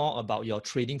ask you more about your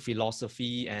trading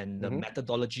philosophy and the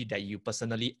methodology that you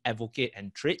personally advocate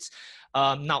and trades.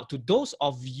 Now, to those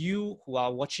of you who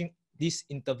are watching this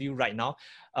interview right now,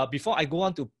 before I go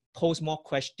on to pose more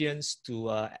questions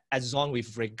to Azon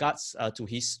with regards to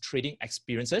his trading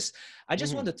experiences, I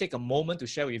just want to take a moment to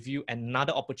share with you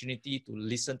another opportunity to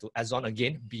listen to Azon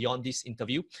again beyond this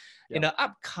interview. Yep. In the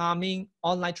upcoming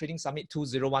Online Trading Summit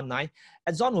 2019,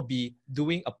 Azon will be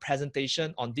doing a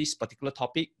presentation on this particular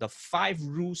topic, the 5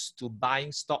 rules to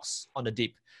buying stocks on the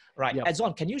dip. Right. Yep.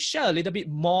 Azon, can you share a little bit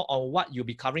more on what you'll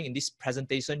be covering in this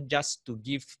presentation, just to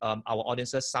give our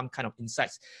audiences some kind of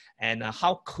insights, and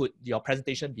how could your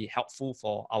presentation be helpful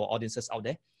for our audiences out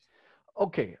there?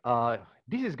 Okay,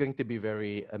 this is going to be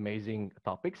very amazing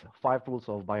topics, 5 rules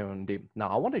of buy on dip. Now,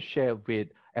 I want to share with,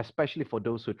 especially for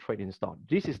those who trade in stock,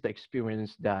 this is the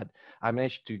experience that I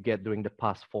managed to get during the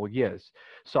past 4 years.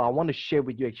 So I want to share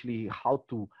with you actually how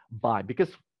to buy, because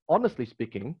honestly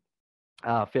speaking,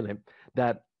 Philip,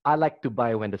 that I like to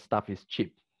buy when the stuff is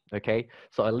cheap. Okay,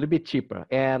 so a little bit cheaper,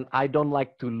 and I don't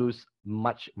like to lose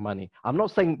much money. I'm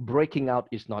not saying breaking out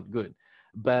is not good,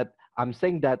 but I'm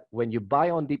saying that when you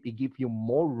buy on dip, it gives you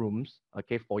more rooms,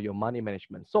 okay, for your money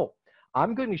management. So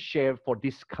I'm going to share for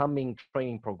this coming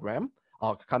training program,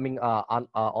 or coming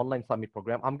online summit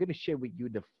program, I'm going to share with you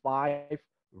the 5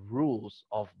 rules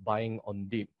of buying on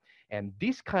dip, and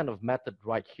this kind of method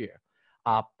right here.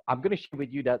 I'm going to share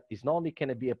with you that it's not only can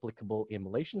it be applicable in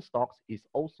Malaysian stocks, it's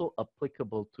also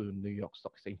applicable to New York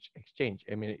Stock Exchange.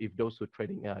 I mean, if those who are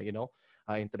trading,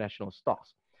 international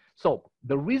stocks. So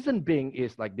the reason being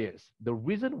is like this. The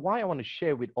reason why I want to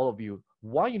share with all of you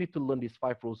why you need to learn these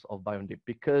 5 rules of buy on dip,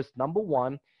 because number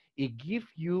one, it gives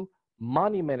you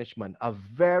money management, a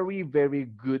very, very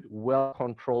good,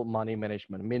 well-controlled money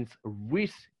management. It means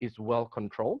risk is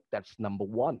well-controlled. That's number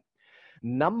one.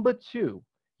 Number two,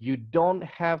 you don't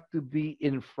have to be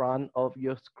in front of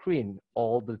your screen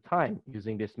all the time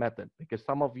using this method, because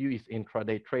some of you is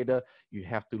intraday trader, you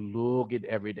have to look it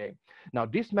every day. Now,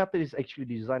 this method is actually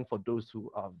designed for those who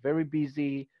are very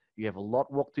busy, you have a lot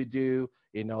of work to do,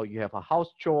 you have a house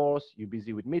chores, you're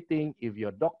busy with meeting, if you're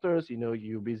doctors,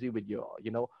 you're busy with your,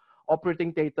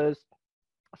 operating theaters.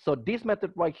 So this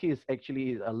method right here is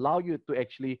actually allow you to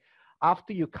actually,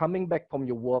 after you're coming back from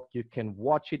your work, you can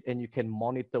watch it and you can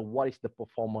monitor what is the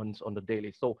performance on the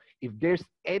daily. So if there's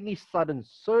any sudden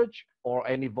surge or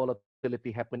any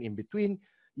volatility happen in between,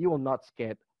 you will not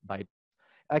scared by it.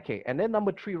 Okay, and then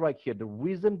number 3 right here, the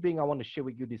reason being I want to share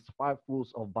with you these 5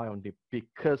 rules of buy on dip,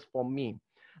 because for me,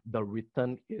 the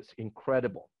return is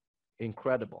incredible.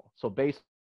 So based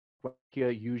here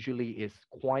usually is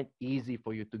quite easy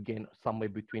for you to gain somewhere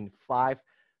between 5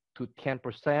 to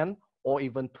 10%, or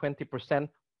even 20%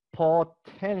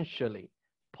 potentially.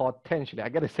 I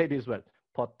got to say this word,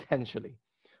 potentially.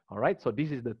 All right, so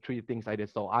this is the 3 things I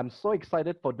did. So I'm so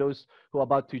excited for those who are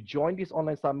about to join this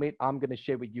online summit. I'm going to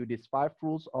share with you these 5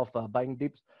 rules of buying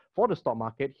dips for the stock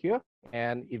market here.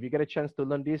 And if you get a chance to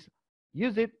learn this,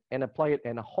 use it and apply it,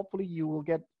 and hopefully you will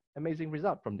get amazing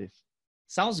result from this.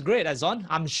 Sounds great, Azon.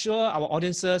 I'm sure our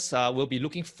audiences will be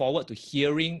looking forward to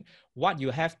hearing what you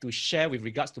have to share with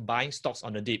regards to buying stocks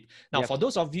on the dip. Now, for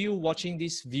those of you watching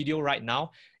this video right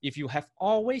now, if you have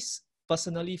always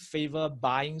personally favor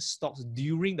buying stocks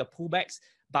during the pullbacks,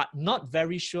 but not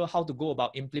very sure how to go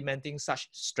about implementing such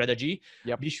strategy,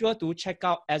 be sure to check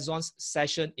out Azon's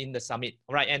session in the summit.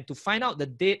 All right, and to find out the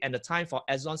date and the time for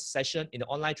Azon's session in the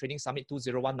Online Trading Summit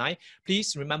 2019,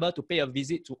 please remember to pay a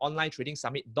visit to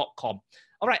onlinetradingsummit.com.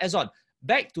 All right, Azon,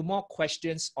 back to more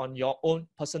questions on your own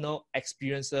personal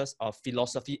experiences of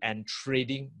philosophy and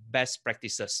trading best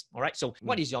practices. All right, so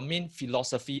what is your main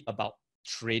philosophy about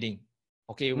trading?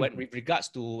 Okay, with regards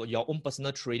to your own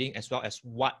personal trading as well as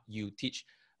what you teach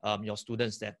your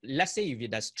students, that let's say if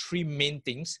there's 3 main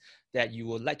things that you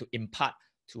would like to impart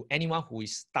to anyone who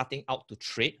is starting out to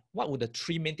trade, what would the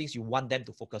three main things you want them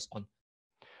to focus on?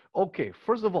 Okay,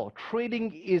 first of all,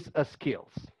 trading is a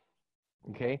skills.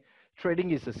 Okay,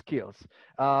 trading is a skills.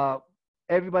 Uh,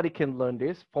 Everybody can learn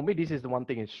this. For me, this is the one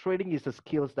thing: is trading is a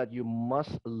skills that you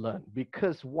must learn.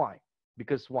 Because why?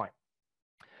 Because why?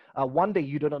 One day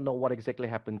you do not know what exactly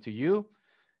happened to you.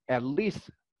 At least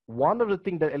one of the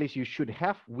things that at least you should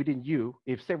have within you,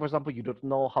 if say for example you don't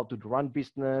know how to run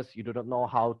business, you do not know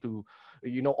how to,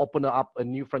 open up a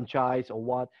new franchise or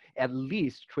what, at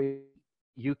least trade,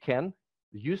 you can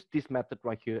use this method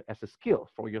right here as a skill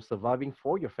for your surviving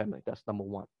for your family. That's number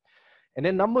one. And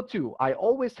then number two, I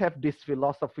always have this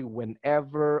philosophy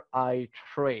whenever I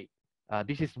trade.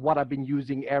 This is what I've been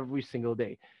using every single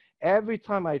day. Every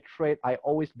time I trade, I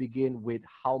always begin with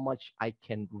how much I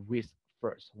can risk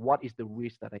first. What is the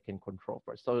risk that I can control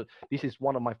first? So this is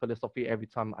one of my philosophy every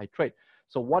time I trade.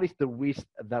 So what is the risk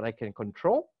that I can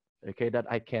control? Okay, that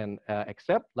I can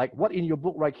accept. Like what in your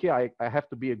book right here, I have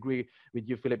to be agree with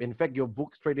you, Philip. In fact, your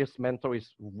book, Trader's Mentor,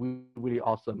 is really, really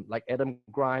awesome. Like Adam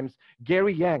Grimes,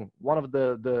 Gary Yang, one of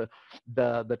the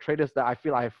traders that I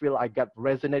feel I got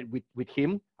resonate with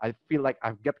him. I feel like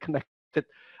I've got connected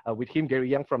with him,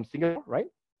 Gary Yang from Singapore, right?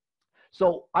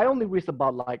 So I only risk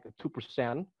about like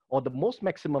 2%, or the most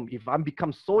maximum, if I'm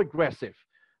become so aggressive,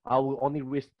 I will only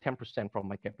risk 10% from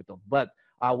my capital. But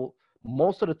I will,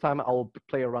 most of the time, I will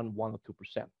play around 1 or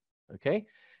 2%. Okay.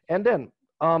 And then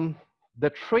the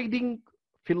trading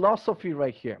philosophy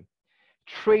right here,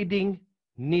 trading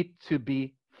need to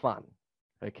be fun.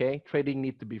 Okay. Trading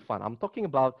need to be fun. I'm talking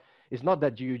about, it's not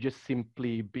that you just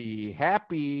simply be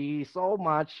happy so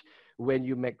much when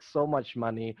you make so much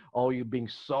money, or you being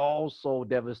so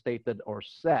devastated or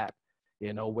sad,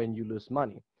 when you lose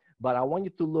money. But I want you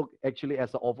to look actually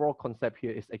as the overall concept here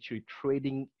is actually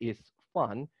trading is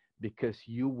fun, because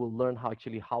you will learn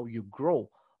how you grow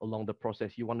along the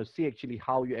process. You want to see actually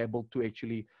how you're able to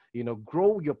actually,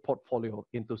 grow your portfolio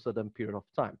into a certain period of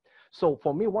time. So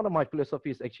for me, one of my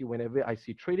philosophies actually, whenever I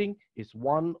see trading, is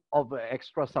one of the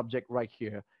extra subject right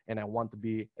here, and I want to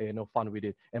be, fun with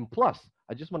it. And plus,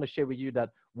 I just want to share with you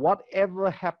that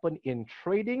whatever happened in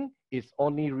trading is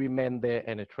only remain there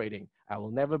in a trading. I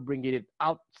will never bring it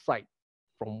outside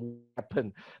from what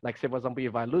happened. Like say, for example,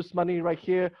 if I lose money right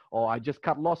here, or I just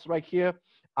cut loss right here,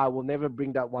 I will never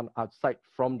bring that one outside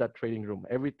from that trading room.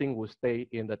 Everything will stay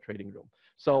in the trading room.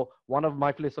 So one of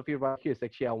my philosophy right here is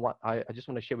actually I just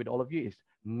want to share with all of you is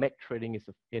make trading is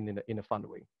in a fun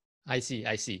way. I see.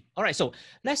 All right, so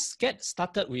let's get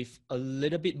started with a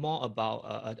little bit more about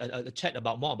a chat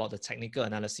about more about the technical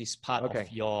analysis part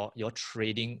of your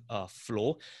trading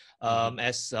flow.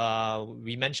 As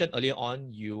we mentioned earlier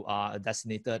on, you are a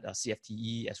designated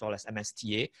CFTE as well as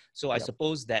MSTA. So I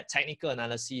suppose that technical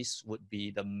analysis would be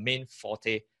the main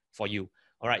forte for you.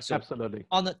 All right, so absolutely.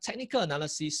 On a technical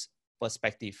analysis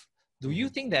perspective, do you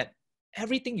think that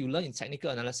everything you learn in technical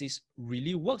analysis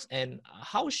really works, and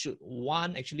how should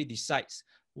one actually decide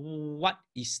what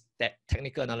is that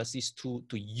technical analysis tool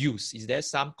to use? Is there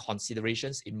some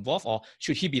considerations involved, or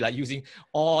should he be like using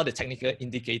all the technical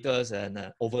indicators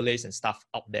and overlays and stuff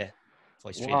out there for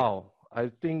his trading? Wow, I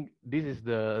think this is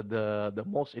the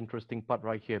most interesting part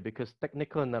right here, because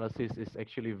technical analysis is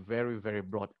actually very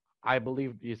broad. I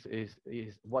believe is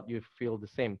what you feel the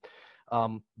same.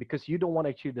 Because you don't want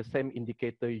actually the same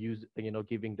indicator use,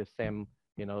 giving the same,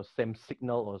 same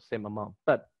signal or same amount.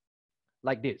 But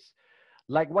like this,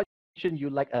 like what you mentioned, you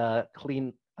like a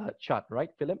clean chart, right,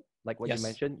 Philip? Like what you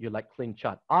mentioned, you like clean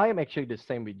chart. I am actually the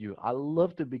same with you. I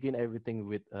love to begin everything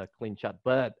with a clean chart,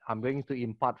 but I'm going to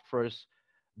impart first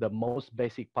the most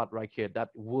basic part right here that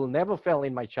will never fail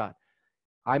in my chart.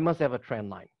 I must have a trend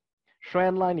line.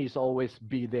 Trend line is always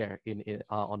be there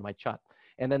on my chart.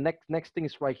 And the next thing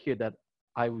is right here that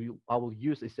I will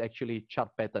use is actually chart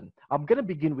pattern. I'm gonna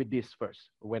begin with this first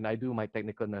when I do my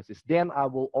technical analysis. Then I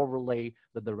will overlay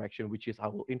the direction, which is I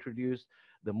will introduce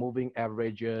the moving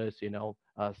averages,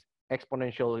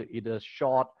 exponential, either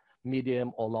short,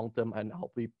 medium, or long term, and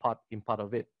I'll be part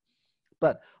of it.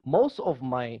 But most of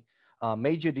my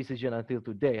major decision until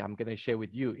today, I'm gonna share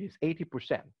with you is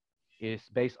 80% is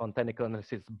based on technical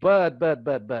analysis. But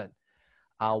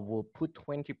I will put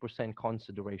 20%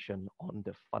 consideration on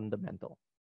the fundamental.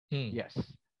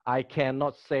 Yes, I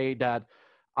cannot say that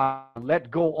I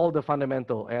let go all the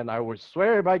fundamental and I will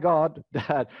swear by God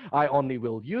that I only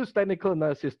will use technical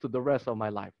analysis to the rest of my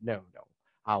life. No.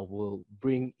 I will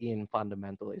bring in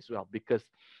fundamental as well, because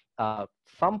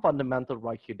some fundamental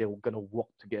right here, they were going to work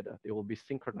together. They will be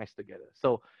synchronized together.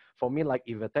 So for me, like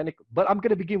if a technical, but I'm going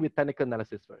to begin with technical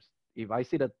analysis first. If I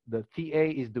see that the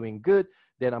TA is doing good,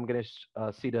 then I'm going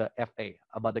to see the FA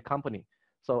about the company.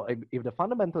 So if the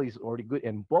fundamental is already good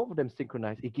and both of them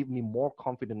synchronized, it gives me more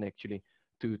confidence actually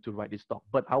to write this stock.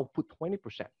 But I'll put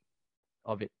 20%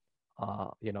 of it,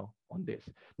 on this.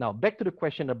 Now back to the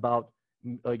question about,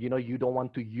 you don't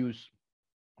want to use,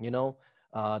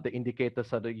 the indicators,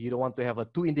 so that you don't want to have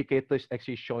two indicators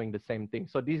actually showing the same thing.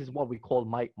 So this is what we call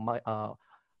micro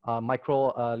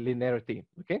linearity.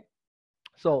 Okay,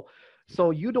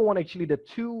 so you don't want actually the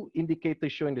two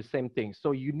indicators showing the same thing.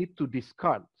 So you need to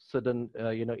discard certain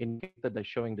indicator that's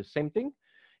showing the same thing,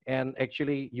 and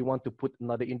actually you want to put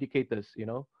another indicators,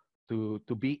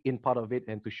 to be in part of it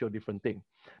and to show different thing.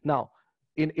 Now,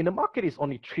 in the market, is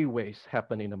only three ways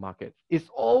happen in the market. It's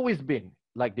always been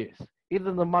like this.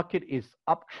 Either the market is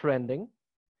uptrending,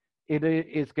 it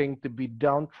is going to be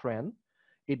downtrend,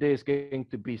 it is going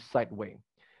to be sideways.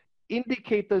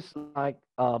 Indicators like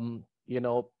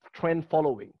trend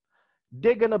following,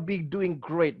 they're gonna be doing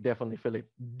great, definitely, Philip,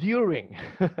 during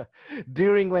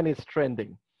during when it's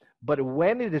trending. But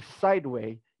when it is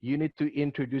sideways, you need to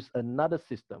introduce another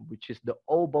system, which is the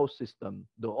OBO system,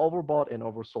 the overbought and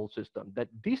oversold system. That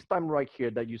this time right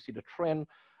here, that you see the trend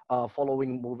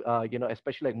following move,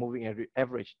 especially like moving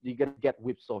average, you're gonna get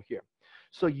whipsaw here.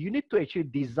 So you need to actually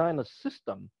design a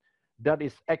system that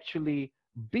is actually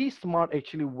be smart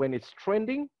actually when it's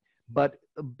trending, but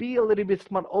be a little bit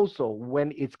smart also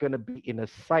when it's gonna be in a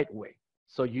sideways.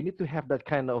 So you need to have that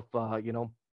kind of what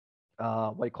you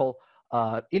call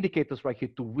indicators right here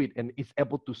to read, and it's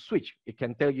able to switch. It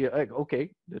can tell you,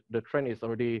 okay, the trend is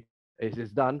already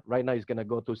is done. Right now it's gonna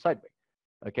go to sideways.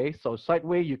 Okay, so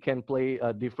sideways you can play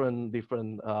a different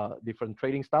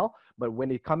trading style, but when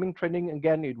it coming trending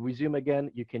again, it resume again,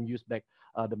 you can use back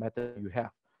the method you have.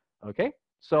 Okay,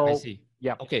 so I see.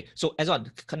 Yeah. Okay, so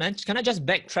Ezwan, can I just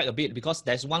backtrack a bit, because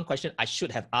there's one question I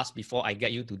should have asked before I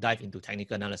get you to dive into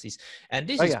technical analysis, and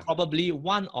this is probably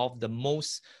one of the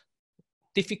most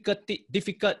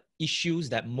difficult issues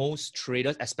that most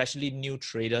traders, especially new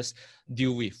traders,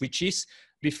 deal with, which is,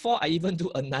 before I even do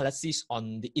analysis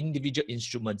on the individual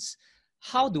instruments,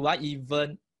 how do I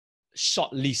even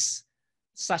shortlist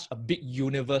such a big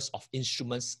universe of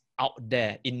instruments out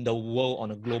there in the world on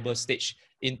a global stage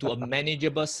into a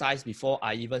manageable size before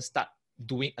I even start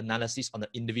doing analysis on the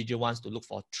individual ones to look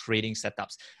for trading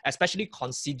setups, especially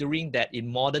considering that in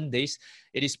modern days,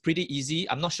 it is pretty easy.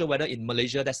 I'm not sure whether in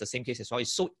Malaysia that's the same case as well.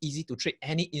 It's so easy to trade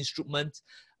any instrument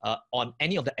on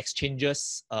any of the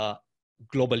exchanges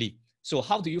globally. So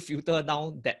how do you filter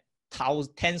down that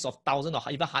tens of thousands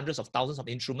or even hundreds of thousands of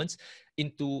instruments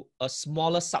into a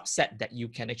smaller subset that you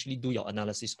can actually do your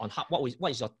analysis on? What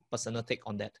is your personal take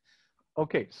on that?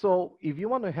 Okay, so if you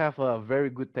want to have a very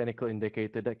good technical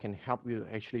indicator that can help you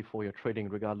actually for your trading,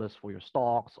 regardless for your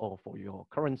stocks or for your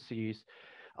currencies,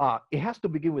 it has to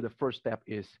begin with the first step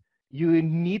is you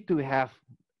need to have,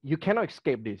 you cannot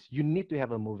escape this. You need to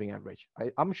have a moving average.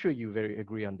 I'm sure you very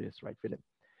agree on this, right, Philip?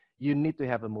 You need to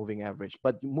have a moving average,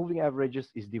 but moving averages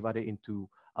is divided into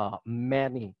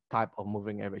many type of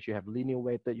moving average. You have linear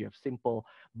weighted, you have simple,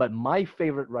 but my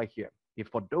favorite right here, if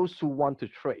for those who want to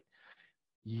trade,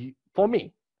 for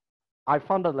me, I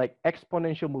found that like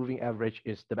exponential moving average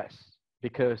is the best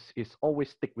because it's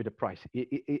always stick with the price.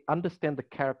 It understand the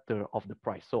character of the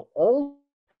price. So all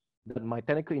my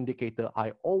technical indicator,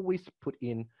 I always put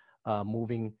in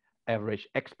moving average,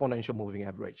 exponential moving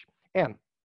average. And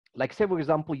like say, for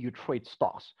example, you trade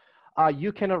stocks.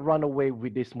 You cannot run away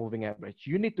with this moving average.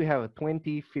 You need to have a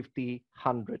 20, 50,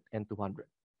 100, and 200.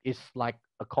 It's like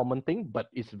a common thing, but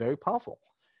it's very powerful.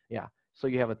 Yeah. So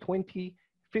you have a 20,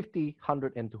 50,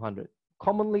 100, and 200.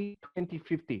 Commonly 20,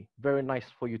 50, very nice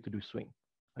for you to do swing.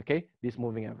 Okay, this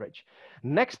moving average.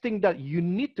 Next thing that you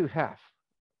need to have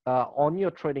on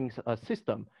your trading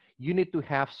system, you need to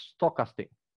have stochastic.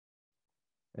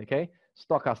 Okay,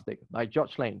 stochastic by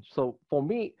George Lane. So for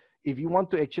me, if you want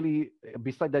to actually,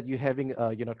 beside that, you're having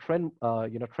trend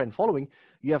trend following,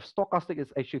 you have stochastic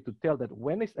is actually to tell that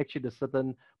when it's actually the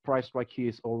certain price right here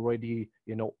is already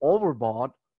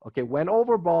overbought. Okay, when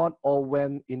overbought or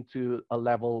when into a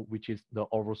level which is the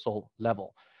oversold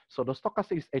level. So the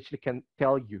stochastic actually can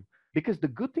tell you, because the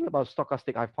good thing about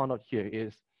stochastic I found out here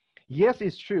is, yes,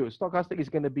 it's true, stochastic is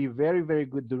going to be very, very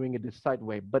good during it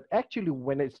sideways, but actually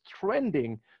when it's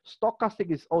trending,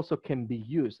 stochastic is also can be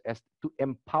used as to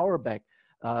empower back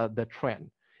the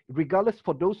trend. Regardless,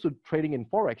 for those who trading in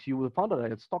Forex, you will find out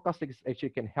that stochastic actually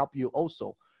can help you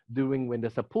also during when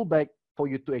there's a pullback for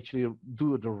you to actually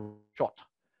do the short.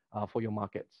 For your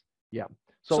markets. Yeah.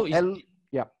 So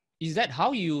is that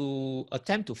how you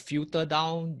attempt to filter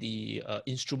down the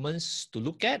instruments to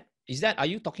look at? Are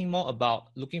you talking more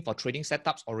about looking for trading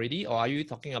setups already, or are you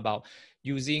talking about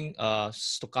using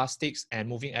stochastics and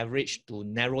moving average to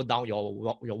narrow down your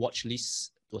watch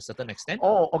list to a certain extent?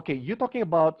 Oh, okay. You're talking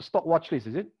about stock watch list,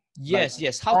 is it? Like,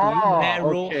 Yes. How do you oh,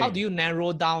 narrow? How okay. do you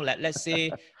narrow down? Like, let's say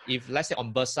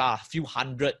on Bursa, a few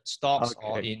hundred stocks,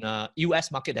 or Okay. in a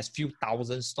US market, there's few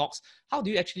thousand stocks. How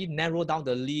do you actually narrow down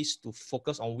the list to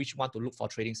focus on which one to look for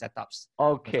trading setups in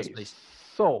the first Okay. place?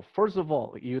 So first of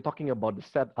all, you're talking about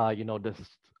the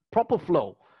proper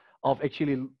flow of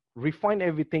actually refine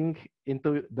everything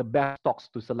into the best stocks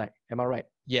to select. Am I right?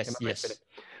 Am I right, Philip? Yes.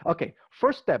 Okay.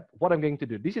 First step, what I'm going to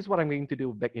do. This is what I'm going to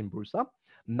do back in Bursa.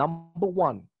 Number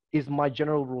one is my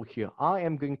general rule here. I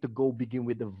am going to begin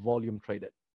with the volume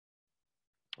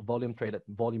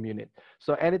unit.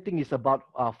 So anything is about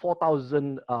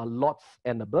 4,000 lots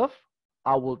and above,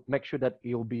 I will make sure that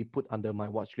it will be put under my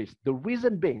watch list. The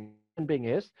reason being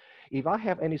is, if I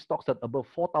have any stocks that above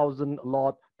 4,000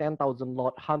 lot, 10,000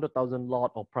 lot, 100,000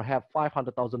 lot, or perhaps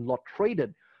 500,000 lot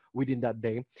traded within that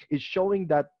day, it's showing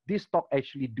that this stock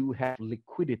actually do have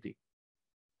liquidity.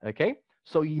 Okay,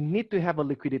 so you need to have a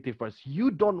liquidity first. You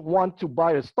don't want to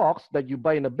buy a stocks that you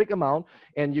buy in a big amount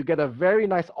and you get a very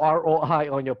nice ROI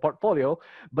on your portfolio,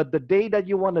 but the day that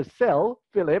you want to sell,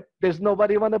 Philip, there's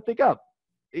nobody want to pick up.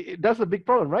 That's a big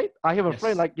problem, right? I have a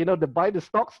friend, Yes. like, you know, to buy the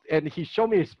stocks, and he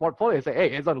showed me his portfolio and say, hey,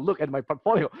 Ezon, look at my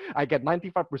portfolio. I get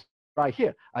 95% right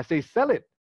here. I say, sell it.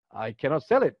 I cannot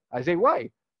sell it. I say,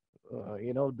 why?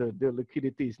 The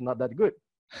liquidity is not that good.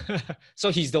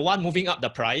 So he's the one moving up the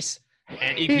price,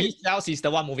 and if he sells, he's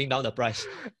the one moving down the price.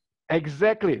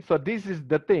 Exactly. So this is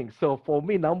the thing. So for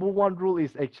me, number one rule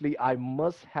is actually I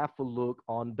must have a look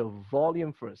on the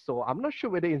volume first. So I'm not sure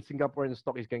whether in Singaporean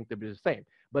stock is going to be the same,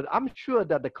 but I'm sure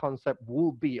that the concept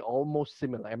will be almost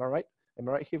similar. Am I right? Am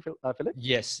I right here, Philip? So you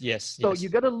Yes.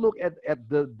 got to look at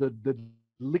the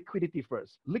liquidity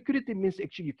first. Liquidity means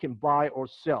actually you can buy or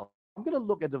sell. I'm going to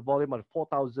look at the volume of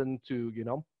 4,000 to,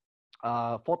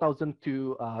 4,000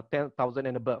 to 10,000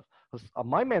 and above.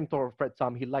 My mentor, Fred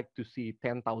Sam, he liked to see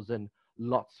 10,000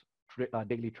 lots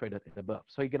daily traded and above.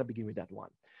 So you're going to begin with that one.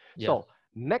 Yeah. So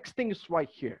next thing is right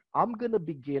here. I'm going to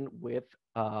begin with,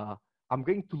 I'm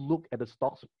going to look at the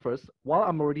stocks first. While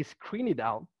I'm already screening it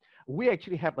out, we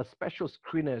actually have a special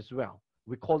screener as well.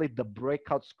 We call it the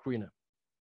breakout screener.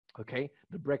 Okay,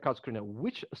 the breakout screener,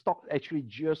 which stock actually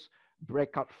just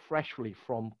break out freshly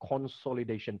from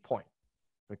consolidation point.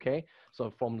 Okay,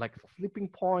 so from like slipping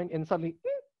point and suddenly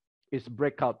it's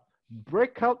breakout.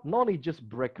 Breakout, not only just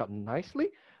breakout nicely,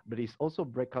 but it's also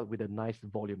breakout with a nice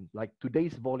volume. Like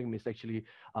today's volume is actually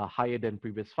higher than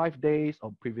previous 5 days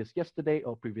or previous yesterday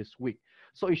or previous week.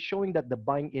 So it's showing that the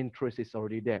buying interest is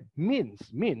already there. Means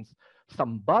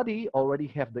somebody already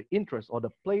have the interest, or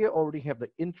the player already have the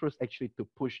interest actually to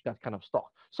push that kind of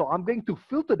stock. So I'm going to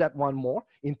filter that one more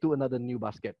into another new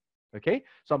basket. Okay,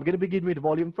 so I'm going to begin with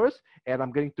volume first, and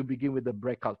I'm going to begin with the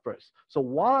breakout first. So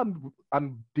while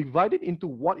I'm divided into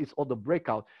what is all the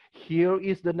breakout, here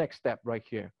is the next step right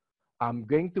here. I'm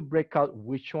going to break out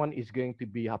which one is going to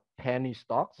be a penny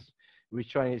stocks,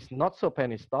 which one is not so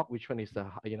penny stock, which one is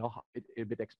a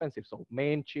bit expensive. So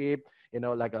main chip,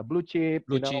 like a blue chip,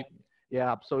 Blue chip.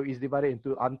 yeah. So it's divided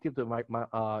into until to my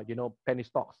penny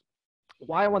stocks.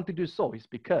 Why I want to do so is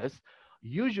because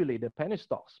usually the penny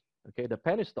stocks, okay, the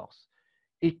penny stocks,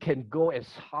 it can go as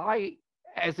high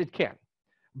as it can,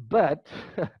 but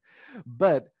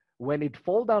but when it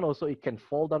fall down also, it can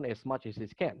fall down as much as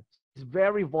it can. It's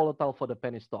very volatile for the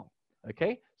penny stock.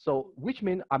 Okay, so which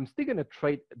means I'm still going to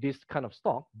trade this kind of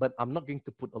stock, but I'm not going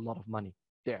to put a lot of money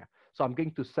there. So I'm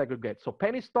going to segregate. So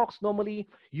penny stocks, normally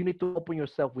you need to open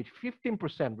yourself with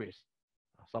 15% risk.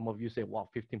 Some of you say, wow,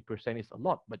 15% is a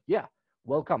lot, but yeah,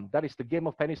 welcome. That is the game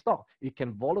of penny stock. It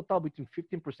can volatile between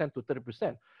 15% to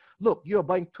 30%. Look, you're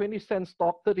buying 20-cent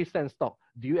stock, 30-cent stock.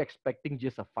 Do you expecting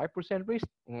just a 5% risk?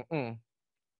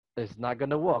 It's not going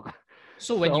to work.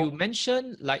 So when you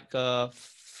mention like 5%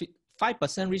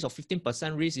 risk or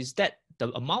 15% risk, is that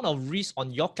the amount of risk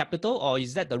on your capital, or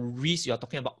is that the risk you're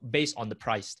talking about based on the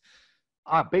price?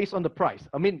 Based on the price.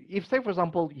 I mean, if say, for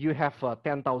example, you have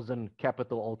 10,000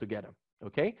 capital altogether,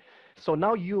 okay? So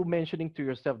now you're mentioning to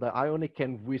yourself that I only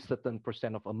can risk certain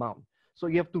percent of amount. So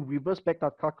you have to reverse back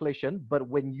that calculation. But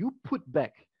when you put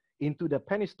back into the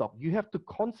penny stock, you have to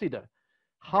consider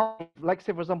how, like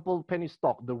say, for example, penny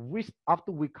stock, the risk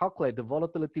after we calculate, the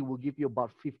volatility will give you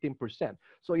about 15%.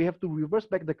 So you have to reverse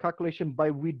back the calculation by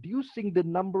reducing the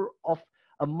number of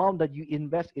amount that you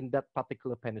invest in that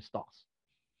particular penny stocks.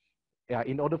 Yeah,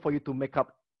 in order for you to make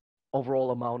up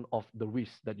overall amount of the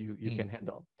risk that you can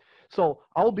handle. So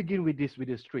I'll begin with these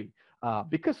three.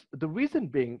 Because the reason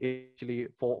being actually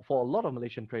for a lot of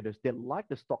Malaysian traders, they like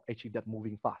the stock actually that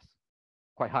moving fast,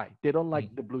 quite high. They don't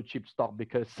like the blue chip stock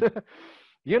because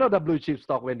you know the blue chip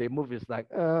stock when they move is like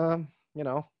you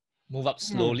know, move up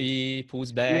slowly,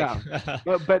 pulls back.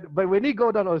 yeah. but when you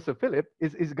go down also Philip,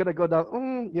 it's gonna go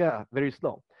down yeah, very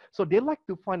slow. So they like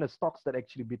to find the stocks that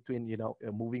actually between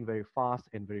moving very fast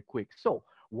and very quick. So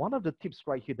one of the tips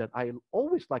right here that I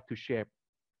always like to share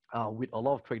with a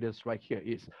lot of traders right here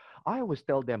is I always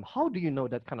tell them, how do you know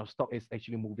that kind of stock is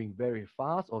actually moving very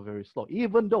fast or very slow?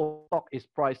 Even though stock is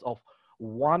priced of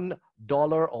 $1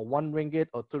 or 1 ringgit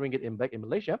or 2 ringgit in back in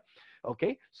Malaysia.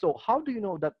 Okay, so how do you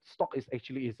know that stock is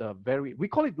actually is a very, we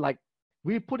call it like,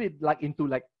 we put it like into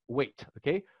like weight.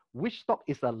 Okay, which stock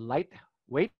is a light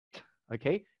weight?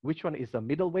 Okay, which one is a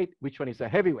middleweight, which one is a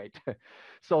heavyweight?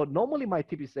 So normally my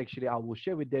tip is actually I will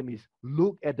share with them is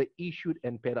look at the issued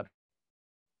and paid up.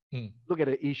 Look at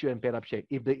the issued and paid up share.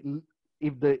 If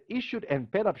the issued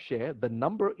and paid up share, the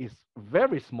number is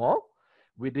very small,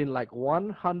 within like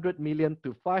 100 million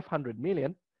to 500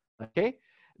 million, okay,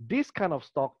 this kind of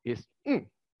stock is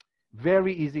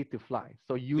very easy to fly.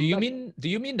 So do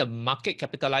you mean the market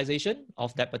capitalization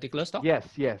of that particular stock? Yes,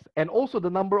 and also the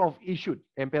number of issued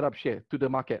and paid up share to the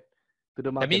market.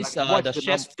 That means like, the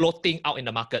shares floating out in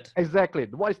the market. Exactly.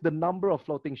 What is the number of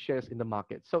floating shares in the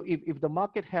market? So if the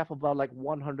market have about like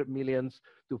 100 millions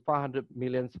to 500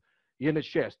 millions unit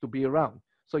shares to be around,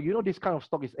 so this kind of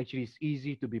stock is actually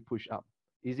easy to be pushed up,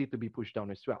 easy to be pushed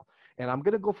down as well. And I'm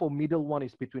going to go for middle one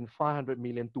is between 500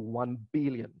 million to 1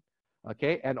 billion.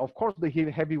 Okay. And of course, the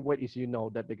heavyweight is,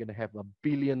 that they're going to have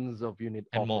billions of unit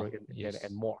and offer more.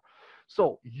 And more.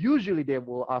 So usually they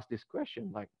will ask this question,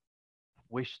 like,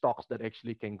 which stocks that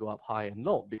actually can go up high and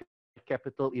low? Because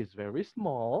capital is very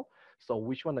small. So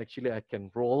which one actually I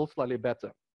can roll slightly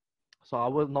better? So I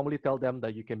will normally tell them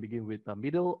that you can begin with a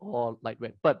middle or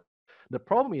lightweight. But the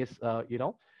problem is,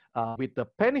 with the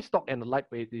penny stock and the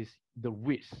lightweight is the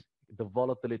risk, the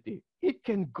volatility. It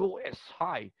can go as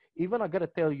high. Even I gotta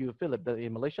tell you, Philip, that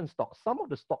in Malaysian stock, some of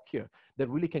the stock here that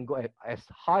really can go as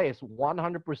high as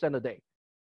 100% a day.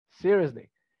 Seriously,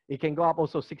 it can go up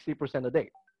also 60% a day.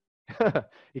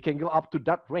 It can go up to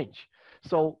that range.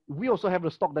 So we also have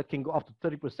a stock that can go up to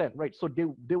 30%, right? So they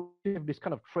have this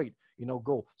kind of trade,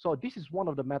 go. So this is one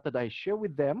of the method I share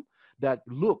with them that,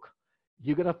 look,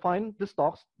 you're going to find the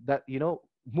stocks that,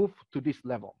 move to this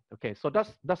level. Okay, so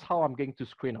that's how I'm going to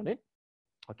screen on it.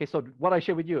 Okay, so what I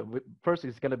share with you, first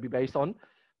is going to be based on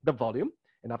the volume.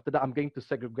 And after that, I'm going to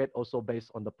segregate also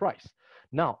based on the price.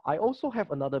 Now, I also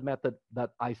have another method that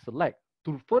I select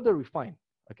to further refine.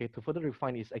 Okay, to further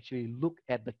refine is actually look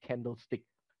at the candlestick,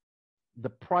 the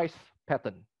price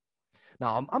pattern.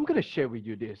 Now, I'm going to share with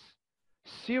you this.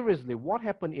 Seriously, what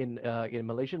happened in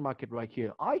Malaysian market right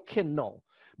here, I can know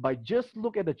by just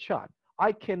look at the chart,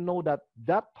 I can know that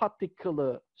that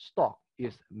particular stock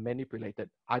is manipulated.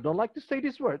 I don't like to say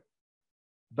this word,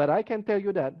 but I can tell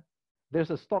you that there's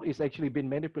a stock is actually been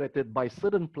manipulated by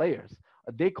certain players.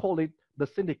 They call it the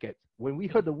syndicate. When we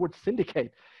heard the word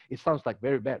syndicate, it sounds like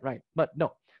very bad, right? But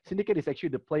no, syndicate is actually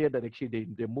the player that actually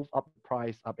they move up the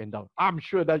price up and down. I'm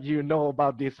sure that you know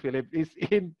about this, Philip. It's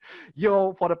in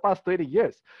for the past 20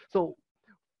 years. So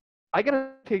I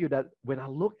gotta tell you that when I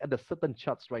look at the certain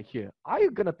charts right here,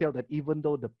 I'm gonna tell that even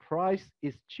though the price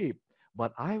is cheap,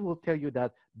 but I will tell you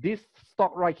that this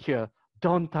stock right here,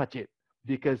 don't touch it,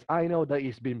 because I know that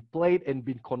it's been played and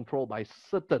been controlled by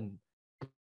certain.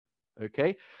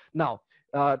 Okay, now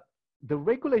the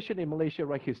regulation in Malaysia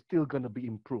right here is still going to be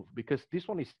improved, because this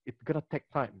one it's going to take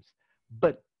times.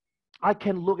 But I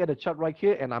can look at the chart right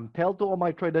here and I'm tell to all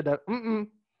my trader that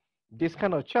this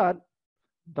kind of chart,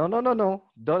 no,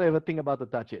 don't ever think about to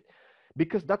touch it,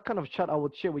 because that kind of chart I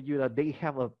would share with you that they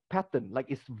have a pattern, like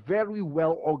it's very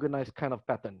well organized kind of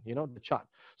pattern, the chart.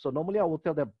 So normally I will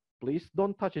tell them, please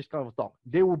don't touch this kind of stock.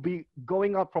 They will be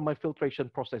going out from my filtration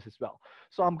process as well.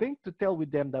 So I'm going to tell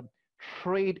with them that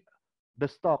trade the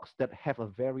stocks that have a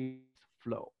very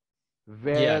flow,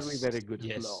 very good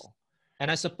flow.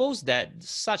 And I suppose that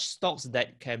such stocks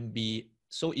that can be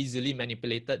so easily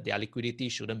manipulated, their liquidity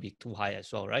shouldn't be too high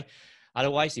as well, right?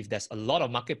 Otherwise, if there's a lot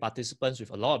of market participants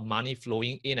with a lot of money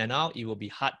flowing in and out, it will be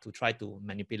hard to try to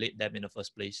manipulate them in the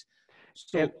first place.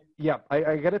 So and, yeah,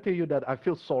 I gotta tell you that I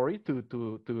feel sorry to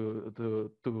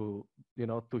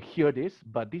hear this,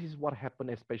 but this is what happened,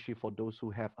 especially for those who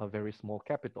have a very small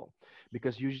capital,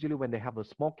 because usually when they have a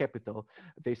small capital,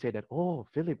 they say that, oh,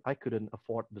 Philip, I couldn't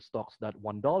afford the stocks that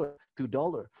 $1,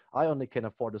 $2. I only can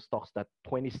afford the stocks that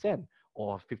 20 cents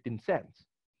or 15 cents.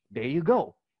 There you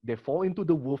go. They fall into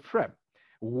the wolf trap,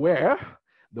 where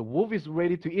The wolf is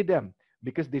ready to eat them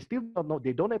because they still don't know,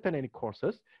 they don't attend any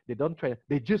courses, they don't train,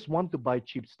 they just want to buy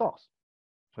cheap stocks.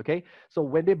 Okay, so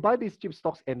when they buy these cheap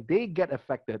stocks and they get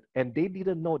affected and they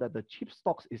didn't know that the cheap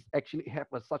stocks is actually have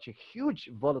such a huge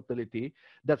volatility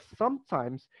that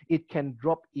sometimes it can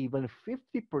drop even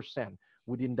 50%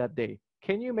 within that day.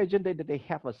 Can you imagine that they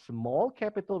have a small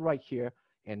capital right here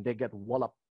and they get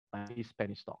walloped by these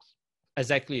penny stocks?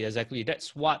 Exactly, exactly.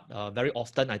 That's what very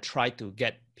often I try to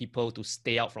get people to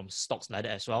stay out from stocks like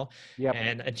that as well. Yep.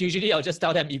 And usually I'll just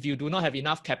tell them, if you do not have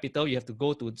enough capital, you have to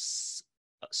go to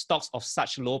stocks of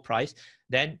such low price,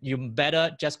 then you better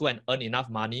just go and earn enough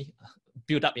money,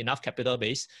 build up enough capital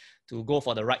base to go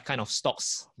for the right kind of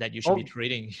stocks that you should be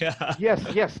trading.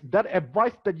 Yes. That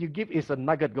advice that you give is a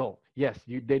nugget goal. Yes,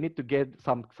 they need to get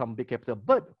some big capital.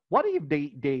 But what if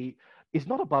they it's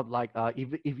not about like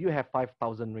if you have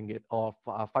 5,000 ringgit or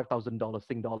 $5,000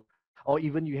 Sing dollar, or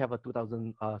even you have a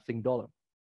 2,000 Sing dollar.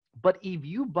 But if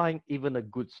you buying even a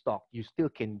good stock, you still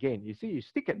can gain. You see, you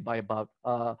still can buy about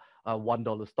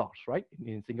 $1 stocks, right?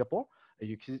 In Singapore,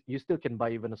 you still can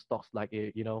buy even a stocks like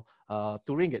 2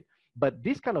 ringgit. But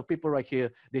these kind of people right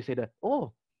here, they say that,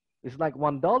 oh, it's like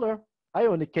 $1. I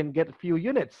only can get a few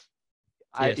units.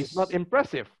 It's not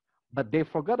impressive. But they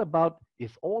forgot about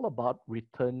it's all about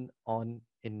return on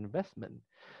investment.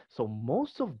 So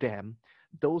most of them,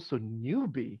 those who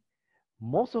newbie,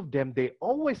 most of them, they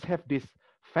always have this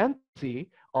fantasy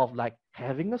of like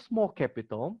having a small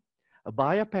capital,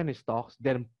 buy a penny stocks,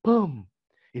 then boom,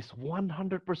 it's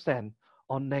 100%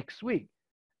 on next week.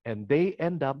 And they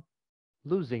end up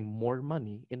losing more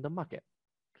money in the market.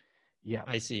 Yeah.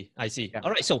 I see. Yeah.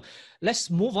 All right. So let's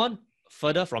move on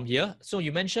further from here. So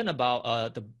you mentioned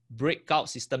about the breakout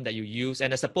system that you use,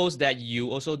 and I suppose that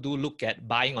you also do look at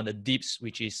buying on the dips,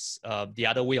 which is the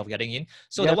other way of getting in.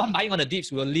 So the one buying on the dips,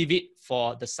 we'll leave it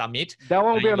for the summit. That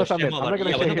won't be on the summit. I'm not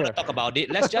going to talk about it.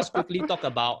 Let's just quickly talk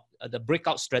about the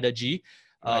breakout strategy.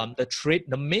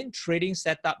 The main trading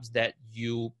setups that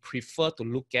you prefer to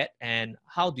look at, and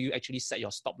how do you actually set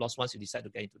your stop loss once you decide to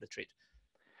get into the trade?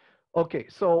 Okay,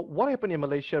 so what happened in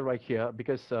Malaysia right here,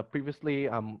 because previously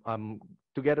I'm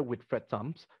together with Fred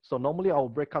Thumbs. So normally our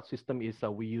breakout system is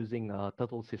we're using a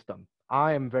turtle system.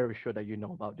 I am very sure that you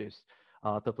know about this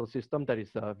turtle system that is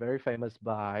very famous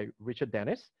by Richard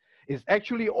Dennis. It's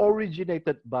actually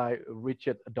originated by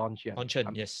Richard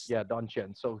Donchian. Yes. Yeah,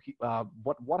 Donchian. So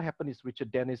what happened is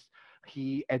Richard Dennis,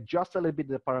 he adjusted a little bit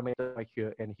the parameter right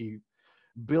here, and he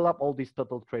built up all these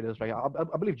turtle traders right here.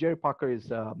 I believe Jerry Parker is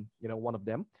one of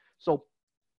them.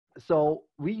 So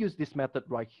we use this method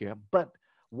right here. But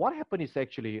what happened is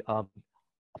actually,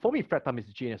 for me, Fred Thumb is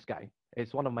a genius guy.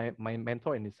 It's one of my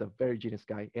mentor, and he's a very genius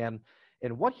guy. And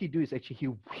what he do is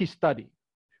actually he study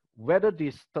whether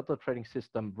this turtle trading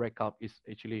system breakout is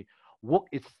actually work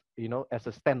as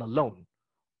a standalone,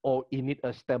 or it need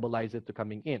a stabilizer to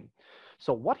coming in.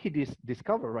 So what he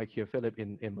discovered right here, Philip,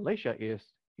 in Malaysia, is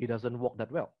it doesn't work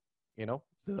that well.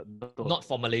 Not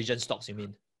for Malaysian stocks, you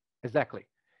mean? Exactly.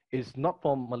 It's not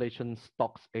for Malaysian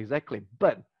stocks, exactly.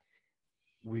 But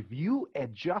if you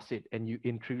adjust it and you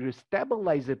introduce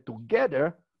stabilizer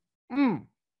together,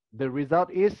 the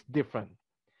result is different.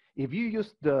 If you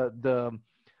use the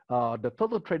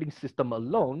total trading system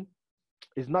alone,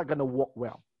 it's not going to work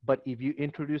well. But if you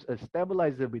introduce a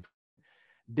stabilizer with,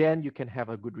 then you can have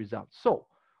a good result. So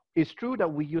it's true that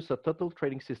we use a total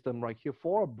trading system right here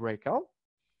for a breakout,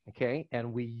 okay?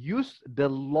 And we use the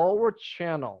lower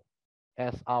channel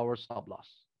as our stop loss.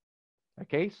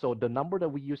 Okay, so the number that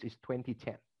we use is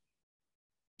 2010.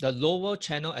 The lower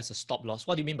channel as a stop loss.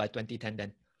 What do you mean by 2010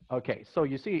 then? Okay, so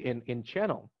you see in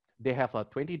channel, they have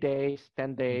 20 days,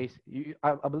 10 days.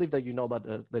 I believe that you know about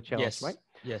the channels, yes. right?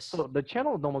 Yes. So the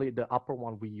channel, normally the upper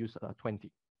one, we use 20.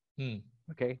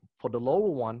 Okay, for the lower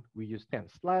one, we use 10.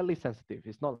 Slightly sensitive.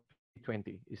 It's not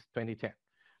 20, it's 2010.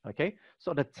 Okay,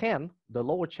 so the 10, the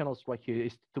lower channels right here,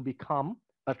 is to become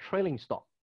a trailing stop.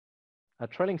 A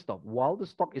trailing stop while the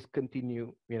stock is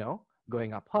continue,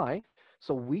 going up high.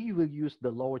 So we will use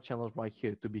the lower channels right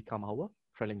here to become our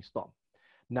trailing stop.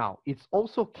 Now, it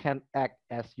also can act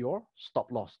as your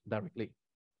stop loss directly.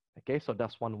 Okay, so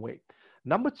that's one way.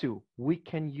 Number two, we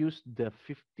can use the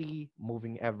 50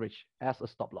 moving average as a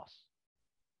stop loss.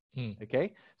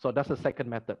 Okay, so that's the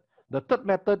second method. The third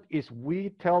method is we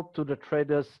tell to the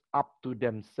traders up to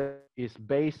themselves is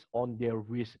based on their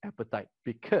risk appetite,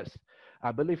 because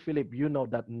I believe, Philip, you know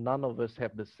that none of us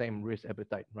have the same risk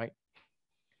appetite, right?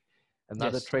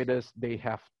 Another traders, they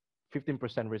have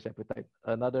 15% risk appetite.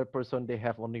 Another person, they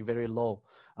have only very low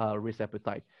risk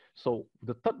appetite. So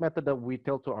the third method that we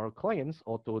tell to our clients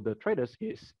or to the traders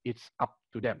is it's up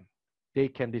to them. they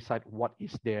can decide what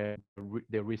is their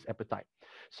risk appetite.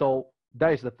 So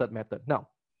that is the third method. Now,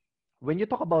 when you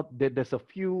talk about there's a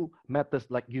few methods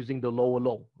like using the lower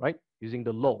low, right? Using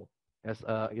the low as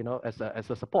as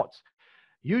a support.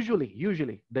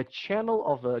 Usually the channel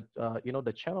of a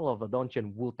the channel of a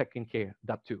downtrend will take in care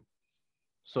that too.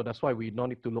 So that's why we don't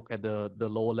need to look at the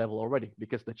lower level already,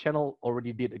 because the channel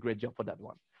already did a great job for that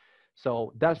one.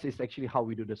 So that is actually how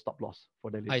we do the stop loss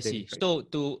for the I daily see. trade. So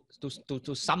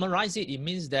to summarize it, it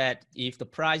means that if the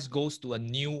price goes to a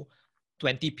new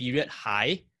 20 period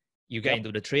high, you get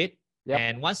into the trade.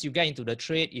 And once you get into the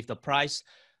trade, if the price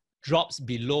drops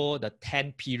below the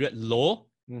 10 period low,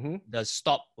 the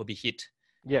stop will be hit.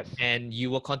 Yes. And you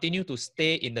will continue to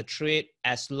stay in the trade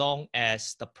as long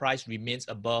as the price remains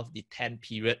above the 10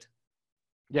 period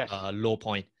low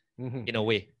point in a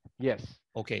way. Yes.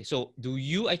 Okay. So do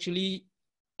you actually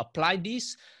apply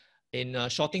this in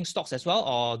shorting stocks as well,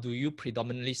 or do you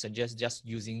predominantly suggest just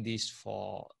using this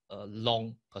for a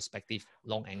long perspective,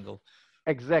 long angle?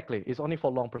 Exactly. It's only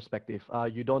for long perspective.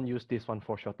 You don't use this one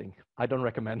for shorting. I don't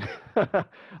recommend.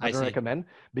 I don't recommend,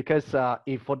 because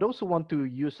if for those who want to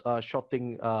use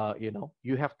shorting,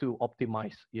 you have to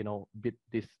optimize,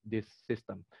 this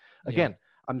system. Again,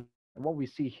 what we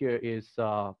see here is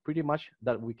pretty much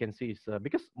that we can see is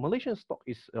because Malaysian stock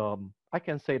is, I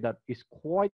can say that is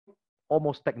quite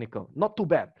almost technical, not too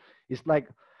bad. It's like,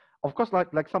 of course,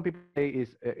 like some people say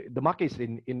is the market is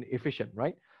inefficient,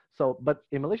 right? So, but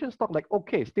in Malaysian stock, like,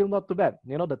 okay, still not too bad.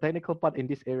 The technical part in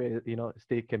this area,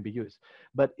 still can be used.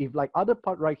 But if like other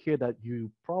part right here that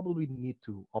you probably need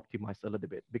to optimize a little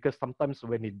bit, because sometimes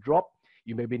when it drop,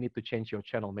 you maybe need to change your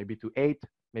channel, maybe to 8,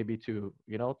 maybe to,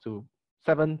 to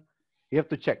 7. You have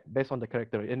to check based on the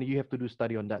character, and you have to do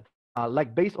study on that.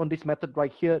 Like based on this method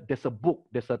right here, there's a book,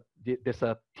 there's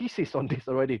a thesis on this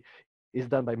already. It's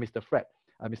done by Mr. Fred.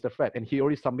 Mr. Fred, and he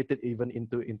already submitted even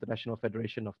into International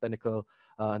Federation of Technical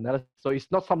Analysis. So it's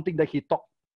not something that he talked.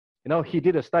 He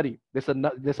did a study. There's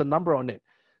a number on it.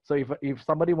 So if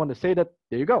somebody want to say that,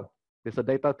 there you go. There's a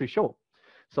data to show.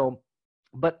 So,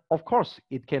 but of course,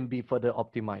 it can be further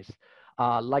optimized.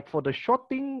 Like for the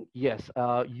shorting, yes,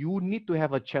 you need to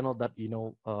have a channel that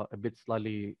a bit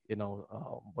slightly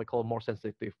we call more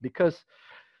sensitive, because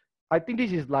I think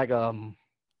this is like a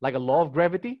law of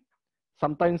gravity.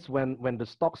 Sometimes when the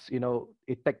stocks,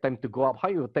 it take time to go up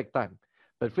high, it will take time.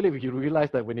 But Philip, you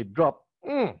realize that when it drop,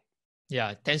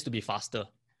 yeah, it tends to be faster.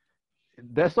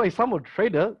 That's why some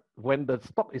trader, when the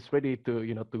stock is ready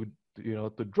to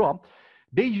drop,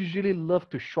 they usually love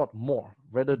to short more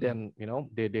rather than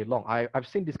they long. I've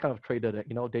seen this kind of trader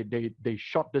that they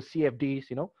short the CFDs,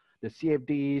 the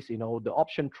CFDs, the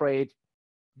option trades.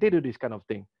 They do this kind of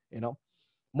thing,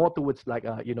 more towards like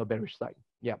bearish side.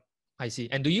 Yeah. I see.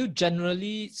 And do you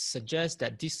generally suggest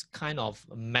that this kind of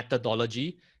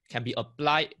methodology can be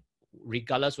applied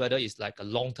regardless whether it's like a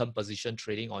long-term position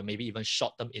trading or maybe even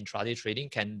short-term intraday trading?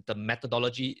 Can the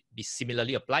methodology be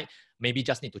similarly applied? Maybe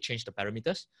just need to change the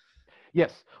parameters?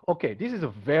 Yes. Okay. This is a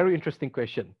very interesting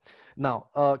question. Now,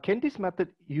 can this method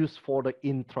use for the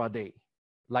intraday?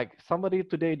 Like somebody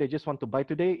today, they just want to buy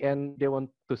today and they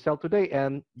want to sell today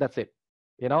and that's it.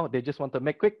 They just want to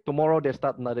make quick. Tomorrow they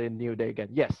start another new day again.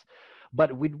 Yes.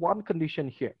 But with one condition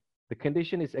here, the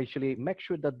condition is actually make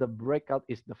sure that the breakout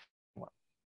is the one.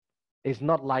 It's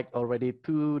not like already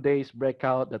 2 days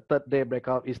breakout, the third day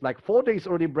breakout. It's like 4 days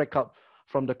already breakout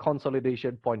from the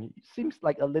consolidation point. It seems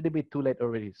like a little bit too late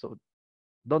already. So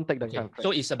don't take that kind of trade.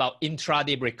 So it's about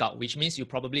intraday breakout, which means you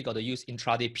probably got to use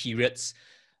intraday periods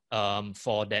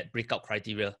for that breakout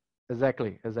criteria.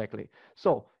 Exactly.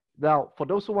 So now for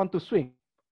those who want to swing,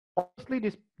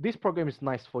 honestly, this program is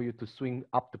nice for you to swing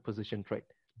up the position trade.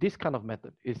 This kind of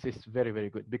method is very, very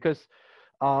good because,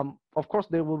 of course,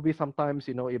 there will be sometimes,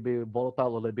 it'll be volatile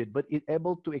a little bit, but it's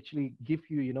able to actually give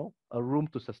you, a room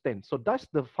to sustain. So that's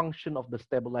the function of the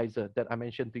stabilizer that I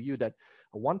mentioned to you that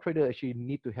one trader actually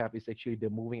need to have is actually the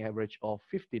moving average of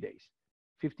 50 days,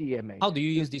 50 EMA. How do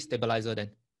you use this stabilizer then?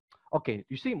 Okay,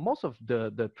 you see, most of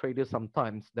the traders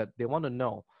sometimes that they want to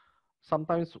know,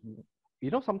 sometimes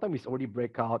sometimes it's already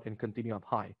breakout and continue up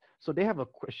high. So they have a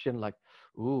question like,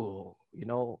 ooh,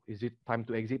 is it time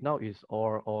to exit now?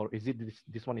 Or is it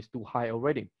this one is too high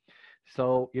already?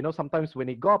 So, sometimes when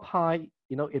it go up high,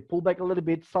 it pull back a little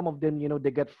bit. Some of them,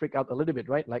 they get freaked out a little bit,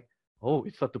 right? Like, oh,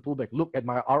 it start to pull back. Look at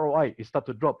my ROI. It start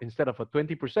to drop instead of a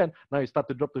 20%. Now it start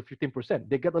to drop to 15%.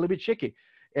 They get a little bit shaky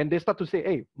and they start to say,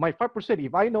 hey, my 5%,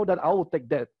 if I know that I will take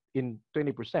that in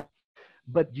 20%,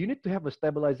 but you need to have a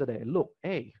stabilizer there. Look,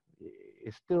 hey,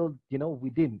 it's still,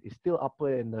 within, it's still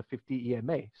upper in the 50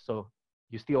 EMA. So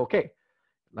you're still okay.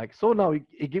 Like, so now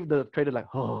it give the trader like,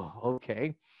 oh,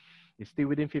 okay. It's still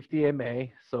within 50 MA.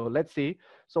 So let's see.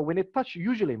 So when it touch,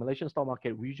 usually Malaysian stock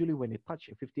market, usually when it touch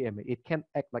 50 MA, it can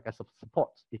act like as a support.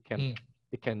 It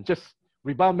can just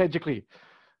rebound magically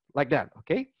like that.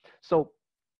 Okay. So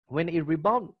when it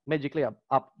rebound magically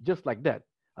up just like that,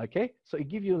 okay, so it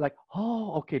give you like,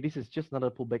 oh, okay, this is just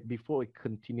another pullback before it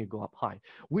continue go up high.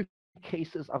 With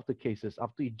cases after cases,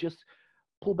 after it just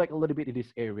pull back a little bit in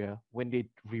this area, when they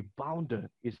rebounded,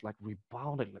 it's like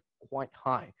rebounded like quite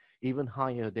high, even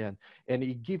higher than, and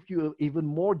it give you even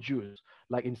more juice.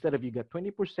 Like instead of you get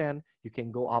 20%, you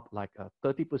can go up like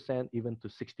 30%, even to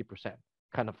 60%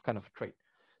 kind of trade.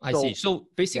 I see. So yeah.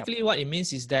 basically what it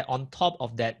means is that on top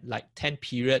of that like 10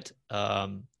 period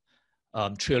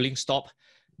trailing stop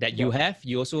that you have,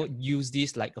 you also use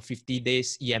this like a 50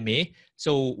 days EMA.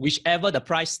 So whichever the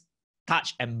price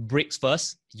touch and breaks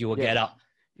first, you will get out.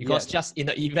 Because just in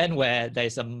the event where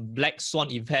there's a black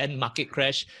swan event, market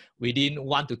crash, within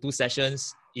 1 to 2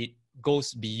 sessions, it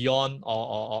goes beyond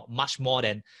or much more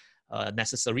than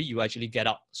necessary, you actually get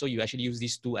out. So you actually use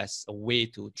these two as a way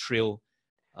to trail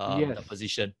the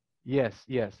position. Yes.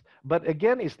 But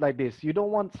again, it's like this. You don't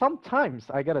want, sometimes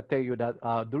I got to tell you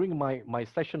that during my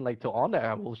session later on,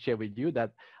 I will share with you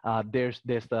that there's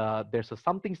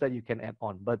some things that you can add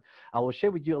on. But I will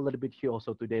share with you a little bit here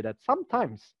also today that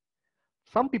sometimes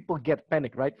some people get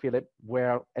panic, right, Philip?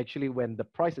 Where actually when the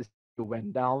prices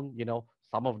went down,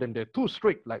 some of them, they're too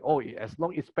strict. Like, oh, as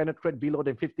long as it's penetrate below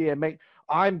than 50 MA,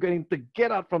 I'm going to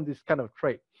get out from this kind of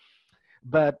trade.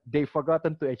 But they've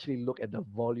forgotten to actually look at the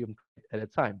volume at a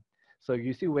time. So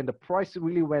you see when the price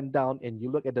really went down and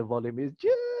you look at the volume, it's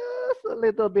just a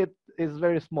little bit, it's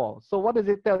very small. So what does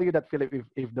it tell you that, Philip,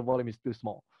 if the volume is too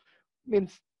small? It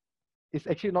means it's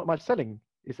actually not much selling.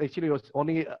 It's actually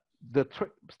only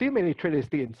still many traders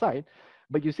still inside,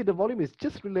 but you see the volume is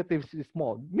just relatively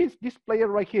small. Means this player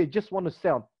right here just want to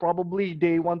sell. Probably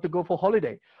they want to go for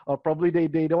holiday, or probably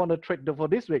they don't want to trade for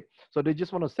this week, so they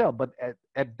just want to sell. But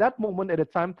at that moment, at the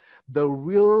time, the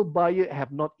real buyer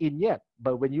have not in yet.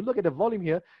 But when you look at the volume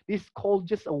here, this is called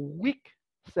just a weak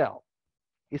sell.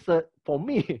 For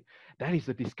me, that is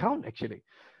a discount actually.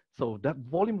 So that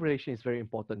volume relation is very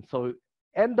important. So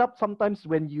end up sometimes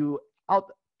when you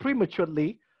out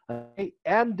prematurely, okay,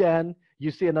 and then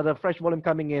you see another fresh volume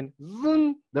coming in,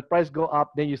 zoom, the price go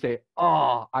up, then you say,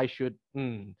 oh, I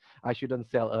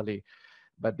shouldn't sell early.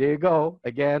 But there you go.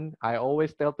 Again, I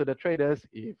always tell to the traders,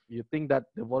 if you think that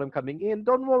the volume coming in,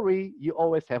 don't worry, you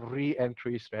always have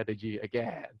re-entry strategy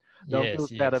again. Don't feel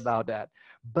sad about that.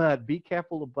 But be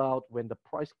careful about when the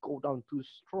price go down too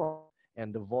strong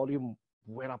and the volume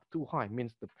went up too high.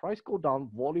 Means the price go down,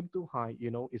 volume too high,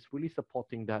 it's really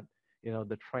supporting that,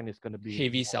 the trend is going to be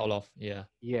heavy sell off. Yeah.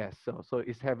 Yes. So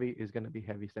it's going to be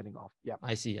heavy selling off. Yeah.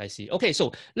 I see. Okay.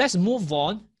 So let's move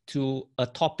on to a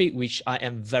topic which I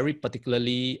am very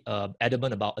particularly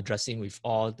adamant about addressing with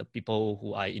all the people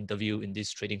who I interview in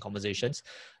these trading conversations.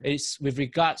 It's with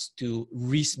regards to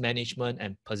risk management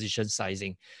and position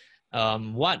sizing.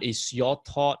 What is your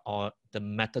thought or the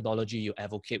methodology you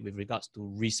advocate with regards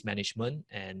to risk management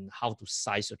and how to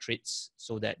size your trades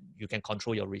so that you can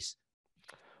control your risk?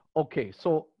 Okay,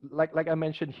 so like I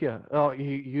mentioned here,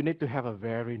 you need to have a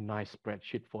very nice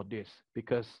spreadsheet for this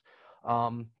because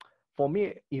for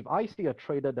me, if I see a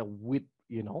trader that with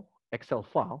Excel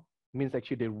file, means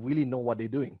actually they really know what they're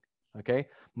doing. Okay.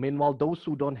 Meanwhile, those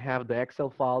who don't have the Excel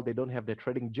file, they don't have the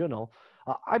trading journal.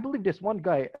 I believe there's one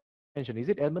guy mentioned. Is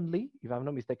it Edmund Lee? If I'm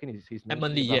not mistaken, he's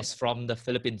Edmund Lee, yes, from the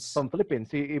Philippines. From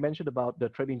Philippines, he mentioned about the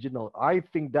trading journal. I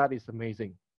think that is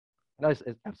amazing. That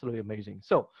is absolutely amazing.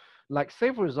 So, like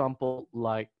say for example,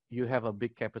 like you have a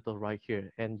big capital right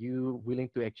here, and you willing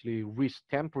to actually risk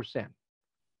 10%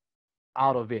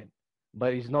 out of it,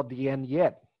 but it's not the end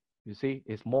yet. You see,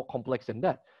 it's more complex than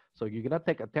that. So you're gonna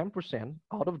take a 10%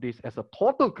 out of this as a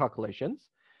total calculations.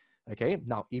 Okay.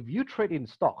 Now, if you trade in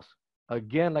stocks,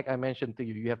 again, like I mentioned to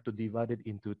you, you have to divide it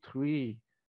into 3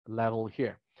 level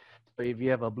here. So if you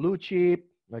have a blue chip,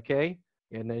 okay,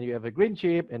 and then you have a green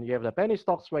chip, and you have the penny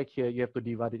stocks right here, you have to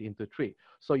divide it into 3.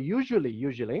 So usually,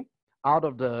 out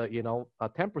of the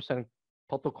 10%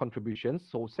 total contributions.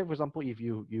 So say for example, if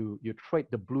you trade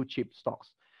the blue chip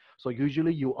stocks, so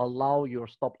usually you allow your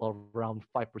stop around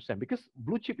 5% because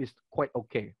blue chip is quite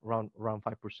okay, around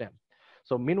 5%.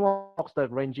 So meanwhile, stocks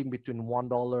that ranging between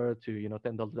 $1 to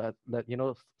 $10,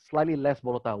 that slightly less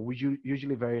volatile, which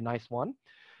usually very nice one.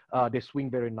 They swing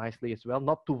very nicely as well,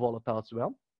 not too volatile as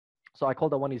well. So I call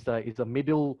that one is a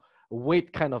middle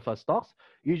weight kind of stocks.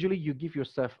 Usually you give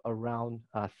yourself around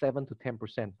 7 to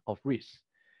 10% of risk.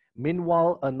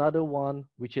 Meanwhile, another one,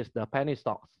 which is the penny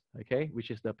stocks, okay, which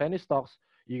is the penny stocks,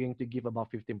 you're going to give about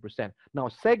 15%. Now,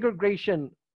 segregation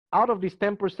out of this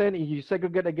 10%, you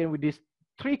segregate again with these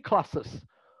three classes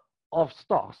of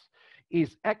stocks,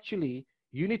 is actually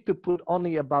you need to put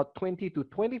only about 20 to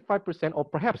 25%, or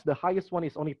perhaps the highest one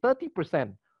is only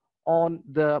 30% on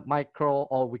the micro,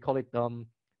 or we call it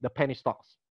the penny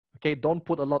stocks. Okay, don't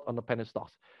put a lot on the penny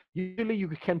stocks. Usually you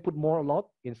can put more a lot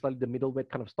in slightly the middleweight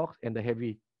kind of stocks and the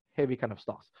heavy kind of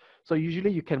stocks. So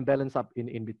usually you can balance up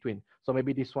in between. So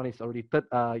maybe this one is already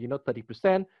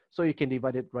 30%. So you can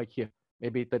divide it right here.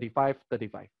 Maybe 35.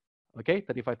 Okay,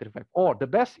 35. Or the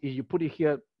best is you put it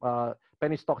here,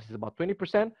 penny stocks is about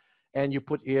 20%, and you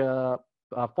put here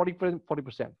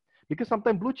 40%. Because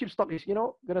sometimes blue chip stock is,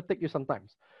 gonna take you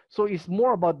sometimes. So it's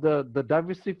more about the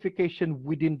diversification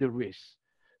within the risk.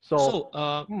 So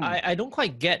I don't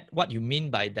quite get what you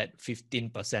mean by that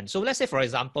 15%. So let's say, for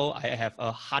example, I have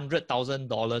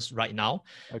 $100,000 right now.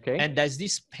 Okay. And there's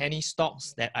these penny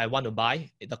stocks that I want to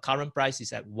buy. The current price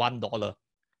is at $1.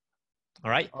 All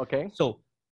right. Okay. So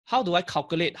how do I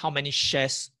calculate how many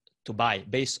shares to buy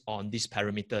based on these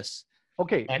parameters?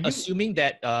 Okay. And assuming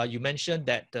that you mentioned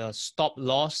that the stop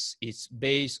loss is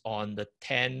based on the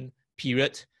 10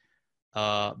 period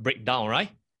breakdown, right?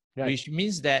 Right. Which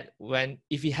means that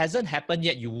if it hasn't happened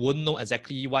yet, you won't know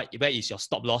exactly where is your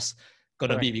stop loss going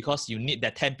to be, because you need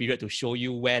that 10 period to show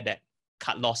you where that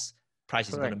cut loss price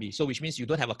is going to be. So which means you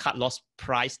don't have a cut loss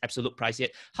price, absolute price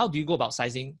yet. How do you go about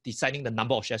deciding the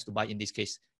number of shares to buy in this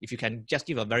case? If you can just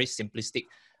give a very simplistic.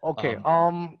 Okay.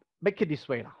 Make it this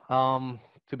way.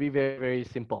 To be very, very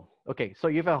simple. Okay. So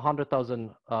you have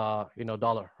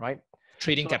 $100,000, right?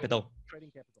 Trading capital.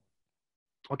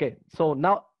 Okay. So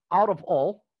now out of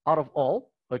all,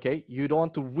 okay, you don't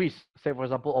want to risk, say for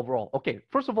example, overall. Okay,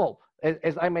 first of all,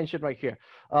 as I mentioned right here,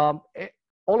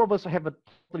 all of us have a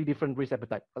totally different risk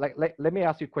appetite. Let me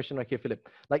ask you a question right here, Philip.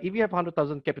 Like if you have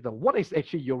 100,000 capital, what is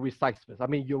actually your risk size first? I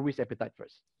mean, your risk appetite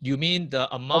first. You mean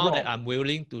the amount that I'm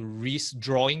willing to risk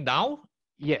drawing down?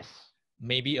 Yes.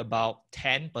 Maybe about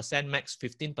 10%, max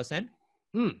 15%.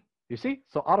 You see?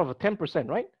 So out of a 10%,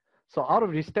 right? So out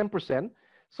of this 10%,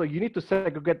 so you need to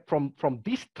segregate from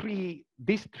these three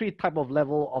type of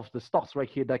level of the stocks right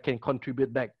here that can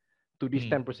contribute back to this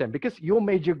 10%, because your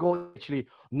major goal is actually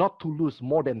not to lose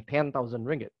more than 10,000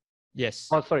 ringgit. Yes.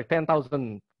 Oh, sorry,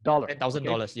 $10,000.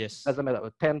 $10,000, yes. Doesn't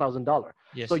matter, $10,000.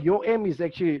 Yes. So your aim is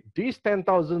actually this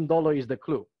 $10,000 is the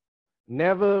clue.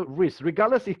 Never risk,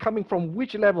 regardless it's coming from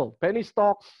which level, penny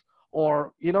stocks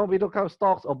or middle kind of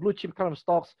stocks or blue chip kind of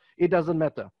stocks. It doesn't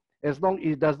matter, as long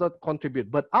as it does not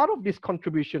contribute. But out of this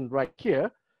contribution right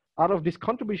here, out of this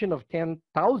contribution of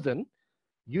 10,000,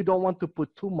 you don't want to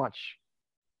put too much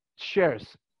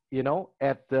shares,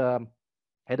 at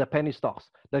the penny stocks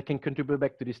that can contribute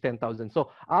back to this 10,000.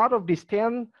 So out of this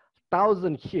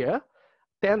 10,000 here,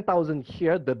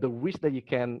 the risk that you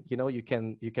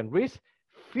can risk,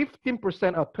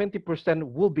 15% or 20%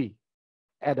 will be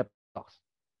at the stocks.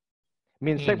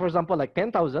 Means, say for example, like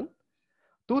 10,000,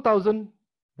 2,000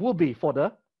 will be for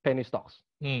the penny stocks.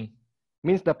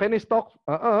 Means the penny stock,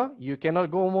 you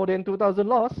cannot go more than 2,000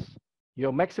 loss.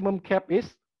 Your maximum cap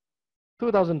is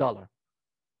 $2,000.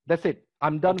 That's it.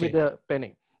 I'm done with the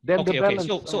penny. Then the balance.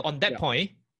 So on that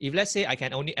point, if let's say I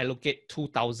can only allocate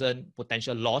 2,000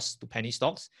 potential loss to penny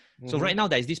stocks. So right now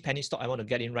there is this penny stock I want to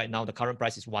get in right now. The current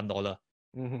price is $1.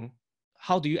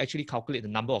 How do you actually calculate the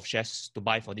number of shares to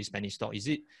buy for this penny stock? Is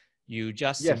it you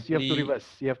just you have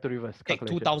to reverse. Take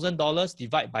 $2,000,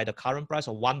 divide by the current price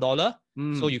of $1,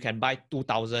 so you can buy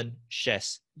 2,000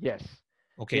 shares. Yes.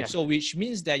 Okay, yes. So which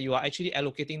means that you are actually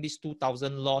allocating this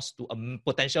 2,000 loss to a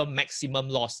potential maximum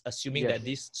loss, assuming that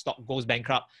this stock goes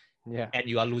bankrupt. And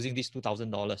you are losing this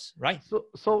 $2,000, right?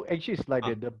 So actually, it's like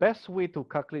the best way to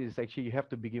calculate is actually you have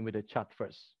to begin with a chart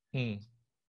first.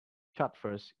 Chart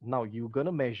first. Now you're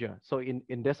gonna measure. So in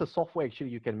there's a software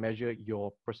actually you can measure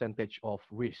your percentage of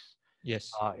risk.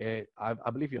 Yes. I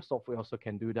believe your software also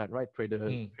can do that, right? Trader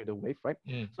Wave, right?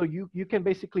 So you can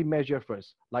basically measure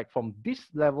first, like from this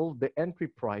level, the entry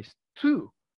price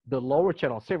to the lower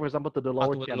channel. Say for example to the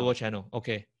lower channel.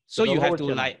 Okay. So you have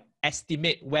to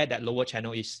estimate where that lower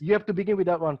channel is. You have to begin with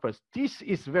that one first. This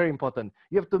is very important.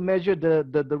 You have to measure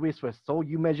the risk first. So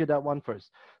you measure that one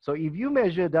first. So if you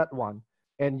measure that one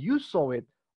and you saw it,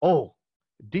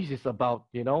 this is about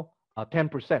a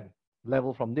 10%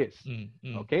 level from this.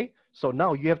 Okay. So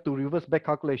now you have to reverse back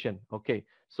calculation. Okay.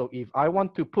 So if I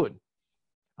want to put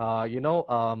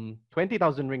 20,000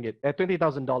 ringgit at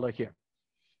 $20,000 here,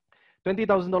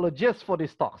 $20,000 just for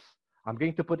these stocks, I'm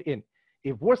going to put in.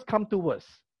 If worst come to worst,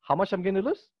 how much I'm going to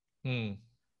lose?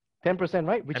 10%,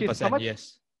 right? Which 10%, is how much?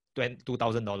 Yes,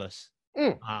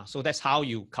 $2,000. So that's how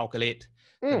you calculate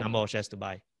the number of shares to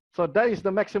buy. So that is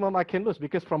the maximum I can lose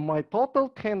because from my total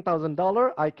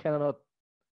 $10,000, I cannot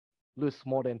lose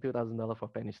more than $2,000 for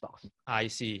penny stocks. I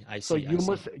see. I So see. I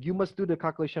see. you must do the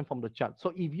calculation from the chart.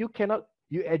 So if you cannot,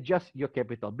 you adjust your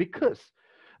capital because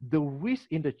the risk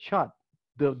in the chart,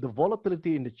 the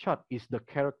volatility in the chart is the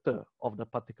character of the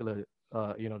particular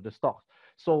the stock.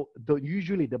 So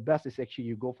usually the best is actually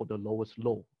you go for the lowest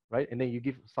low, right? And then you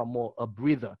give some more a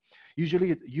breather.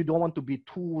 Usually you don't want to be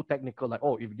too technical, like,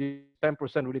 oh, if this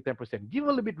 10%, really 10%, give a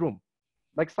little bit room,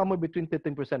 like somewhere between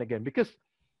 13% again, because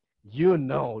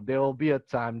there will be a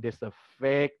time there's a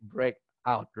fake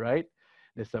breakout, right?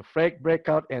 There's a fake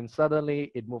breakout and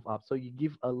suddenly it move up. So you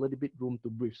give a little bit room to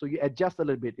breathe. So you adjust a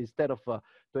little bit. Instead of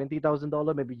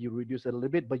 $20,000, maybe you reduce it a little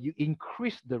bit, but you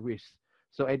increase the risk.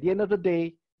 So at the end of the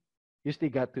day, you still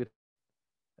got to,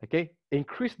 okay?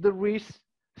 Increase the risk,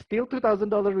 still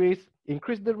 $2,000 risk,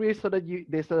 increase the risk so that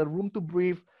there's a room to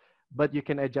breathe, but you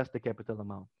can adjust the capital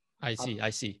amount. I see. I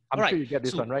see. I'm sure you get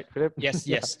this one, right, Philip? Yes,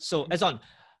 yes. So, Ezon,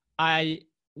 I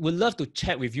would love to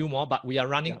chat with you more, but we are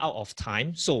running out of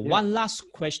time. So one last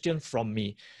question from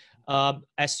me.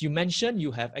 As you mentioned,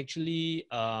 you have actually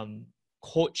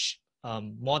coached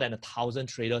more than 1,000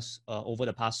 traders over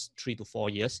the past 3 to 4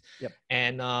 years. Yep.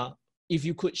 And if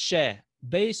you could share,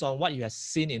 based on what you have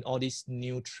seen in all these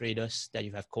new traders that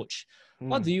you have coached,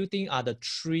 what do you think are the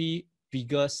 3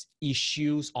 biggest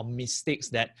issues or mistakes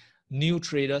that new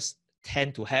traders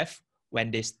tend to have when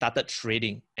they started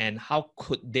trading, and how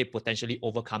could they potentially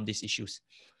overcome these issues?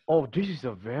 Oh, this is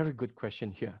a very good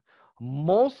question here.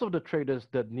 Most of the traders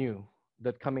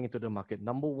that coming into the market,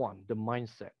 number one, the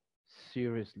mindset.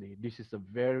 Seriously, this is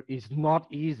it's not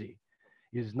easy.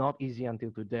 It's not easy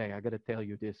until today. I got to tell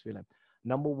you this, Philip.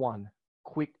 Number one,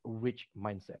 quick, rich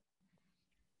mindset.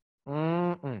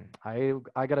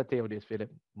 I got to tell you this, Philip.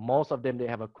 Most of them, they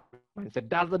have a quick mindset.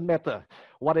 Doesn't matter.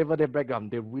 Whatever their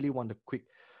background, they really want the quick,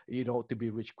 to be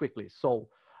rich quickly. So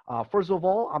first of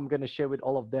all, I'm going to share with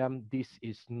all of them, this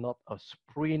is not a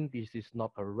sprint. This is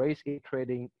not a race in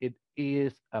trading. It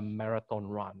is a marathon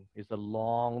run. It's a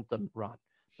long-term run.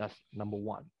 That's number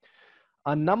one.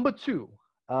 Number two,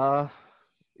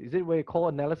 is it what you call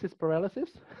analysis paralysis?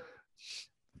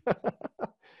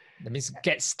 That means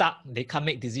get stuck. They can't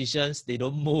make decisions. They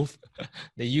don't move.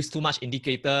 They use too much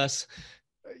indicators.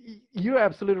 You're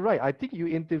absolutely right. I think you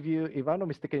interview, if I'm not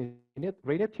mistaken,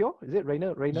 Rainer Teo? Is it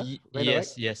Rainer? Yes,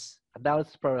 right? yes.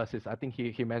 Analysis paralysis. I think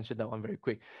he mentioned that one very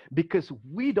quick. Because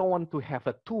we don't want to have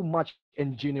too much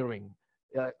engineering,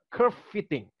 curve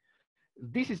fitting.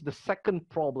 This is the second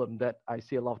problem that I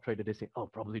see a lot of traders. They say, oh,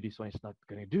 probably this one is not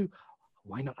going to do.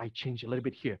 Why not I change a little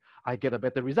bit here? I get a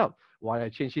better result. Why I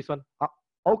change this one?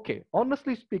 Okay,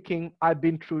 honestly speaking, I've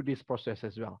been through this process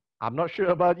as well. I'm not sure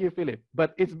about you, Philip,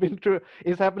 but it's been true.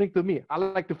 It's happening to me. I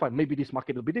like to find maybe this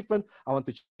market will be different. I want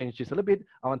to change this a little bit.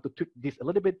 I want to tweak this a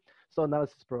little bit. So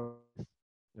analysis process,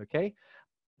 okay?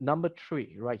 Number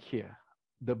 3, right here.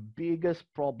 The biggest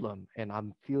problem, and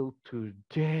until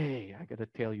today, I got to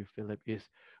tell you, Philip, is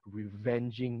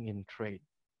revenging in trade.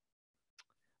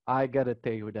 I got to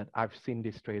tell you that I've seen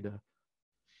this trader,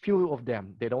 few of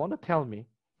them, they don't want to tell me,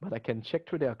 but I can check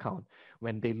through their account.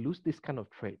 When they lose this kind of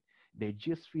trade, they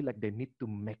just feel like they need to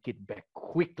make it back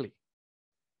quickly.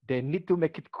 They need to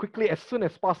make it quickly as soon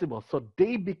as possible. So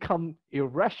they become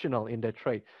irrational in their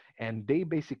trade and they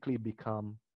basically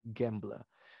become gambler.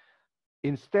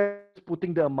 Instead of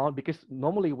putting the amount, because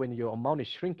normally when your amount is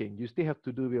shrinking, you still have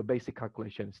to do your basic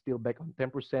calculation. Still back on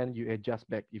 10%, you adjust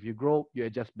back. If you grow, you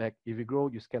adjust back. If you grow,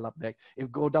 you scale up back. If you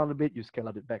go down a bit, you scale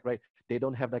up it back, right? They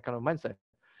don't have that kind of mindset.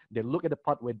 They look at the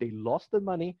part where they lost the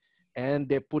money and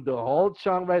they put the whole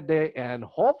chunk right there, and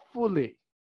hopefully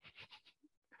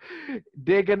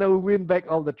they're going to win back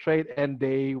all the trade and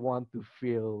they want to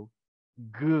feel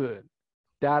good.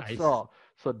 That's all.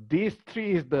 So these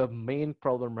 3 is the main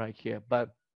problem right here. But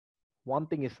one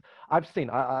thing is, I've seen,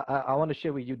 I want to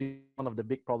share with you one of the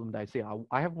big problems that I see.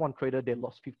 I have one trader, they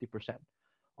lost 50%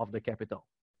 of the capital.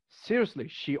 Seriously,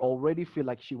 she already feel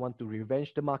like she want to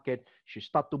revenge the market. She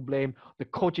start to blame the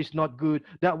coach is not good,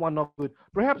 that one not good.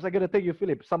 Perhaps I gotta tell you,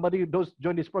 Philip, somebody does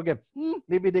join this program.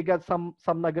 Maybe they got some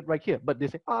nugget right here, but they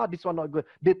say, this one not good.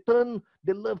 They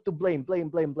love to blame.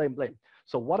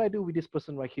 So what I do with this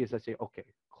person right here is I say, okay,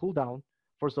 cool down.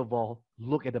 First of all,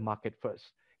 look at the market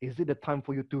first. Is it the time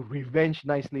for you to revenge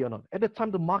nicely or not? At the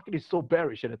time, the market is so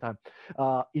bearish at the time.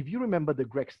 If you remember the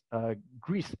Greece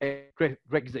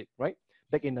Brexit, right?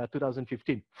 Back in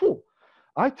 2015.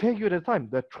 I tell you at the time,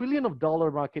 the $1 trillion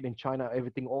market in China,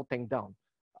 everything all tanked down.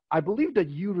 I believe that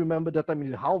you remember that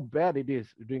time, how bad it is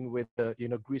during with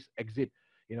Greece exit,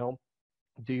 the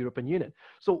European Union.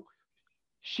 So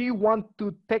She wants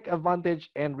to take advantage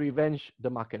and revenge the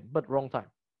market, but wrong time.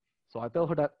 So I tell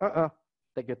her that,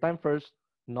 take your time first.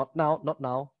 Not now, not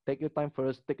now. Take your time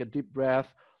first. Take a deep breath.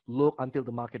 Look until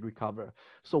the market recover.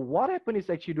 So what happened is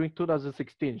actually during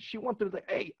 2016, she wanted to say,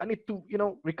 hey, I need to,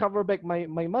 recover back my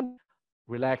money.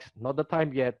 Relax, not the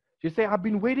time yet. She said, I've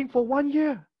been waiting for 1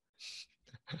 year.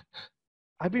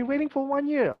 I've been waiting for 1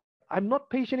 year. I'm not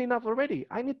patient enough already.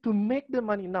 I need to make the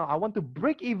money now. I want to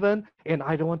break even and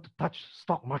I don't want to touch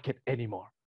stock market anymore.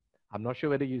 I'm not sure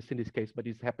whether you've seen this case, but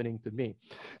it's happening to me.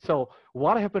 So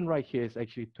what happened right here is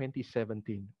actually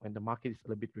 2017 when the market is a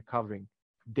little bit recovering.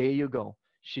 There you go.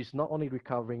 She's not only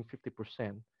recovering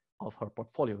 50% of her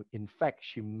portfolio. In fact,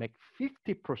 she makes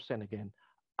 50% again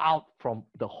out from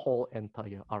the whole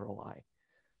entire ROI.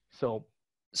 So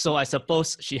I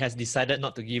suppose she has decided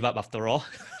not to give up after all.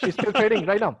 She's still trading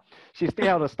right now. She's still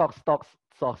out of stock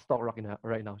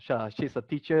right now. She's a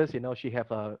teacher. She have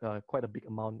quite a big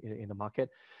amount in the market.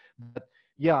 But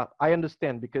yeah, I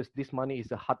understand because this money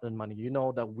is a hard-earned money. You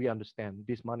know that we understand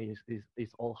this money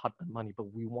is all hard-earned money,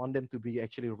 but we want them to be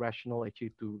actually rational,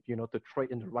 actually to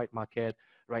trade in the right market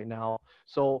right now.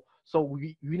 So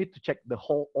we need to check the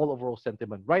all overall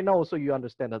sentiment. Right now, also you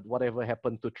understand that whatever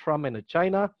happened to Trump and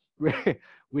China,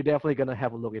 we're definitely gonna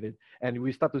have a look at it, and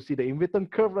we start to see the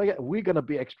inverted curve. Right, we're gonna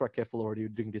be extra careful already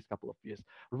during this couple of years.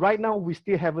 Right now, we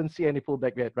still haven't seen any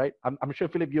pullback yet, right? I'm sure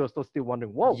Philip, you're still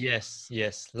wondering. Whoa. Yes.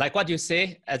 Like what you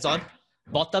say, Edzon.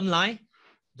 Bottom line,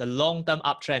 the long-term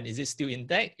uptrend, is it still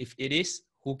intact? If it is,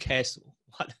 who cares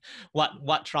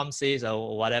what Trump says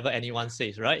or whatever anyone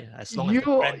says, right? As long as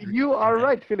you are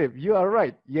right, Philip. You are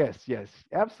right. Yes,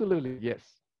 absolutely, yes.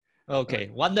 Okay,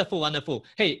 wonderful.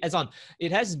 Hey, Edzon,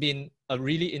 it has been a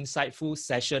really insightful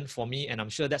session for me, and I'm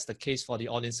sure that's the case for the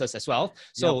audiences as well.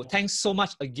 So Thanks so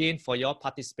much again for your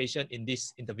participation in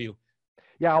this interview.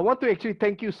 Yeah, I want to actually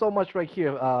thank you so much right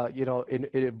here. In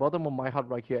the bottom of my heart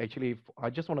right here, actually, I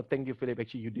just want to thank you, Philip.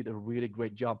 Actually, you did a really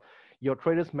great job. Your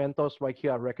Traders Mentors right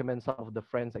here, I recommend some of the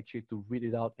friends actually to read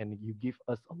it out, and you give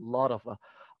us a lot of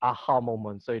aha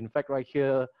moments. So in fact, right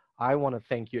here, I want to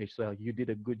thank you as well. You did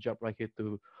a good job right here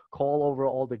to call over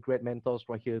all the great mentors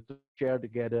right here to share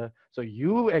together. So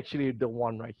you actually, the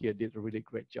one right here, did a really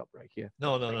great job right here.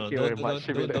 No.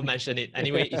 Don't mention it.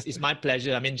 Anyway, it's my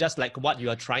pleasure. I mean, just like what you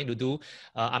are trying to do,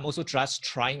 I'm also just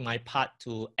trying my part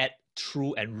to add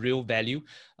true and real value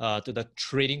to the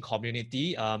trading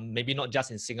community, maybe not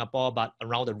just in Singapore, but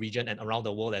around the region and around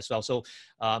the world as well. So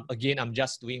again, I'm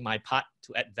just doing my part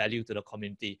to add value to the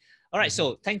community. All right,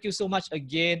 so thank you so much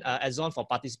again, Edzon, for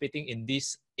participating in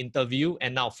this interview.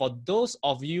 And now for those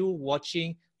of you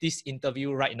watching this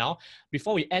interview right now,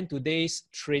 before we end today's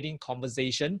trading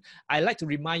conversation, I'd like to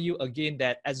remind you again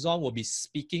that Edzon will be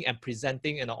speaking and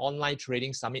presenting in the Online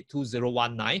Trading Summit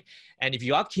 2019. And if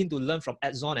you are keen to learn from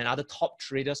Edzon and other top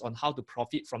traders on how to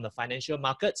profit from the financial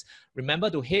markets, remember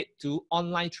to head to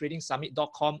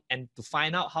onlinetradingsummit.com and to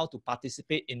find out how to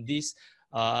participate in this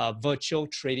virtual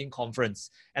trading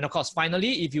conference. And of course,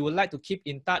 finally, if you would like to keep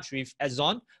in touch with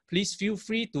Edzon, please feel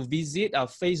free to visit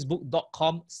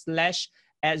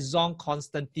facebook.com/Edzon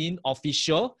Constantine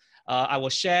Official. I will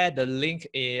share the link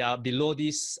below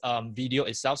this video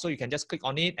itself, so you can just click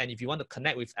on it. And if you want to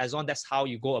connect with Edzon, that's how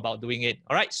you go about doing it.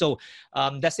 All right, so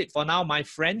that's it for now, my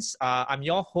friends. I'm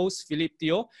your host, Philip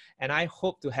Teo, and I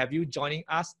hope to have you joining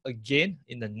us again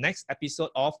in the next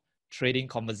episode of Trading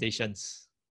Conversations.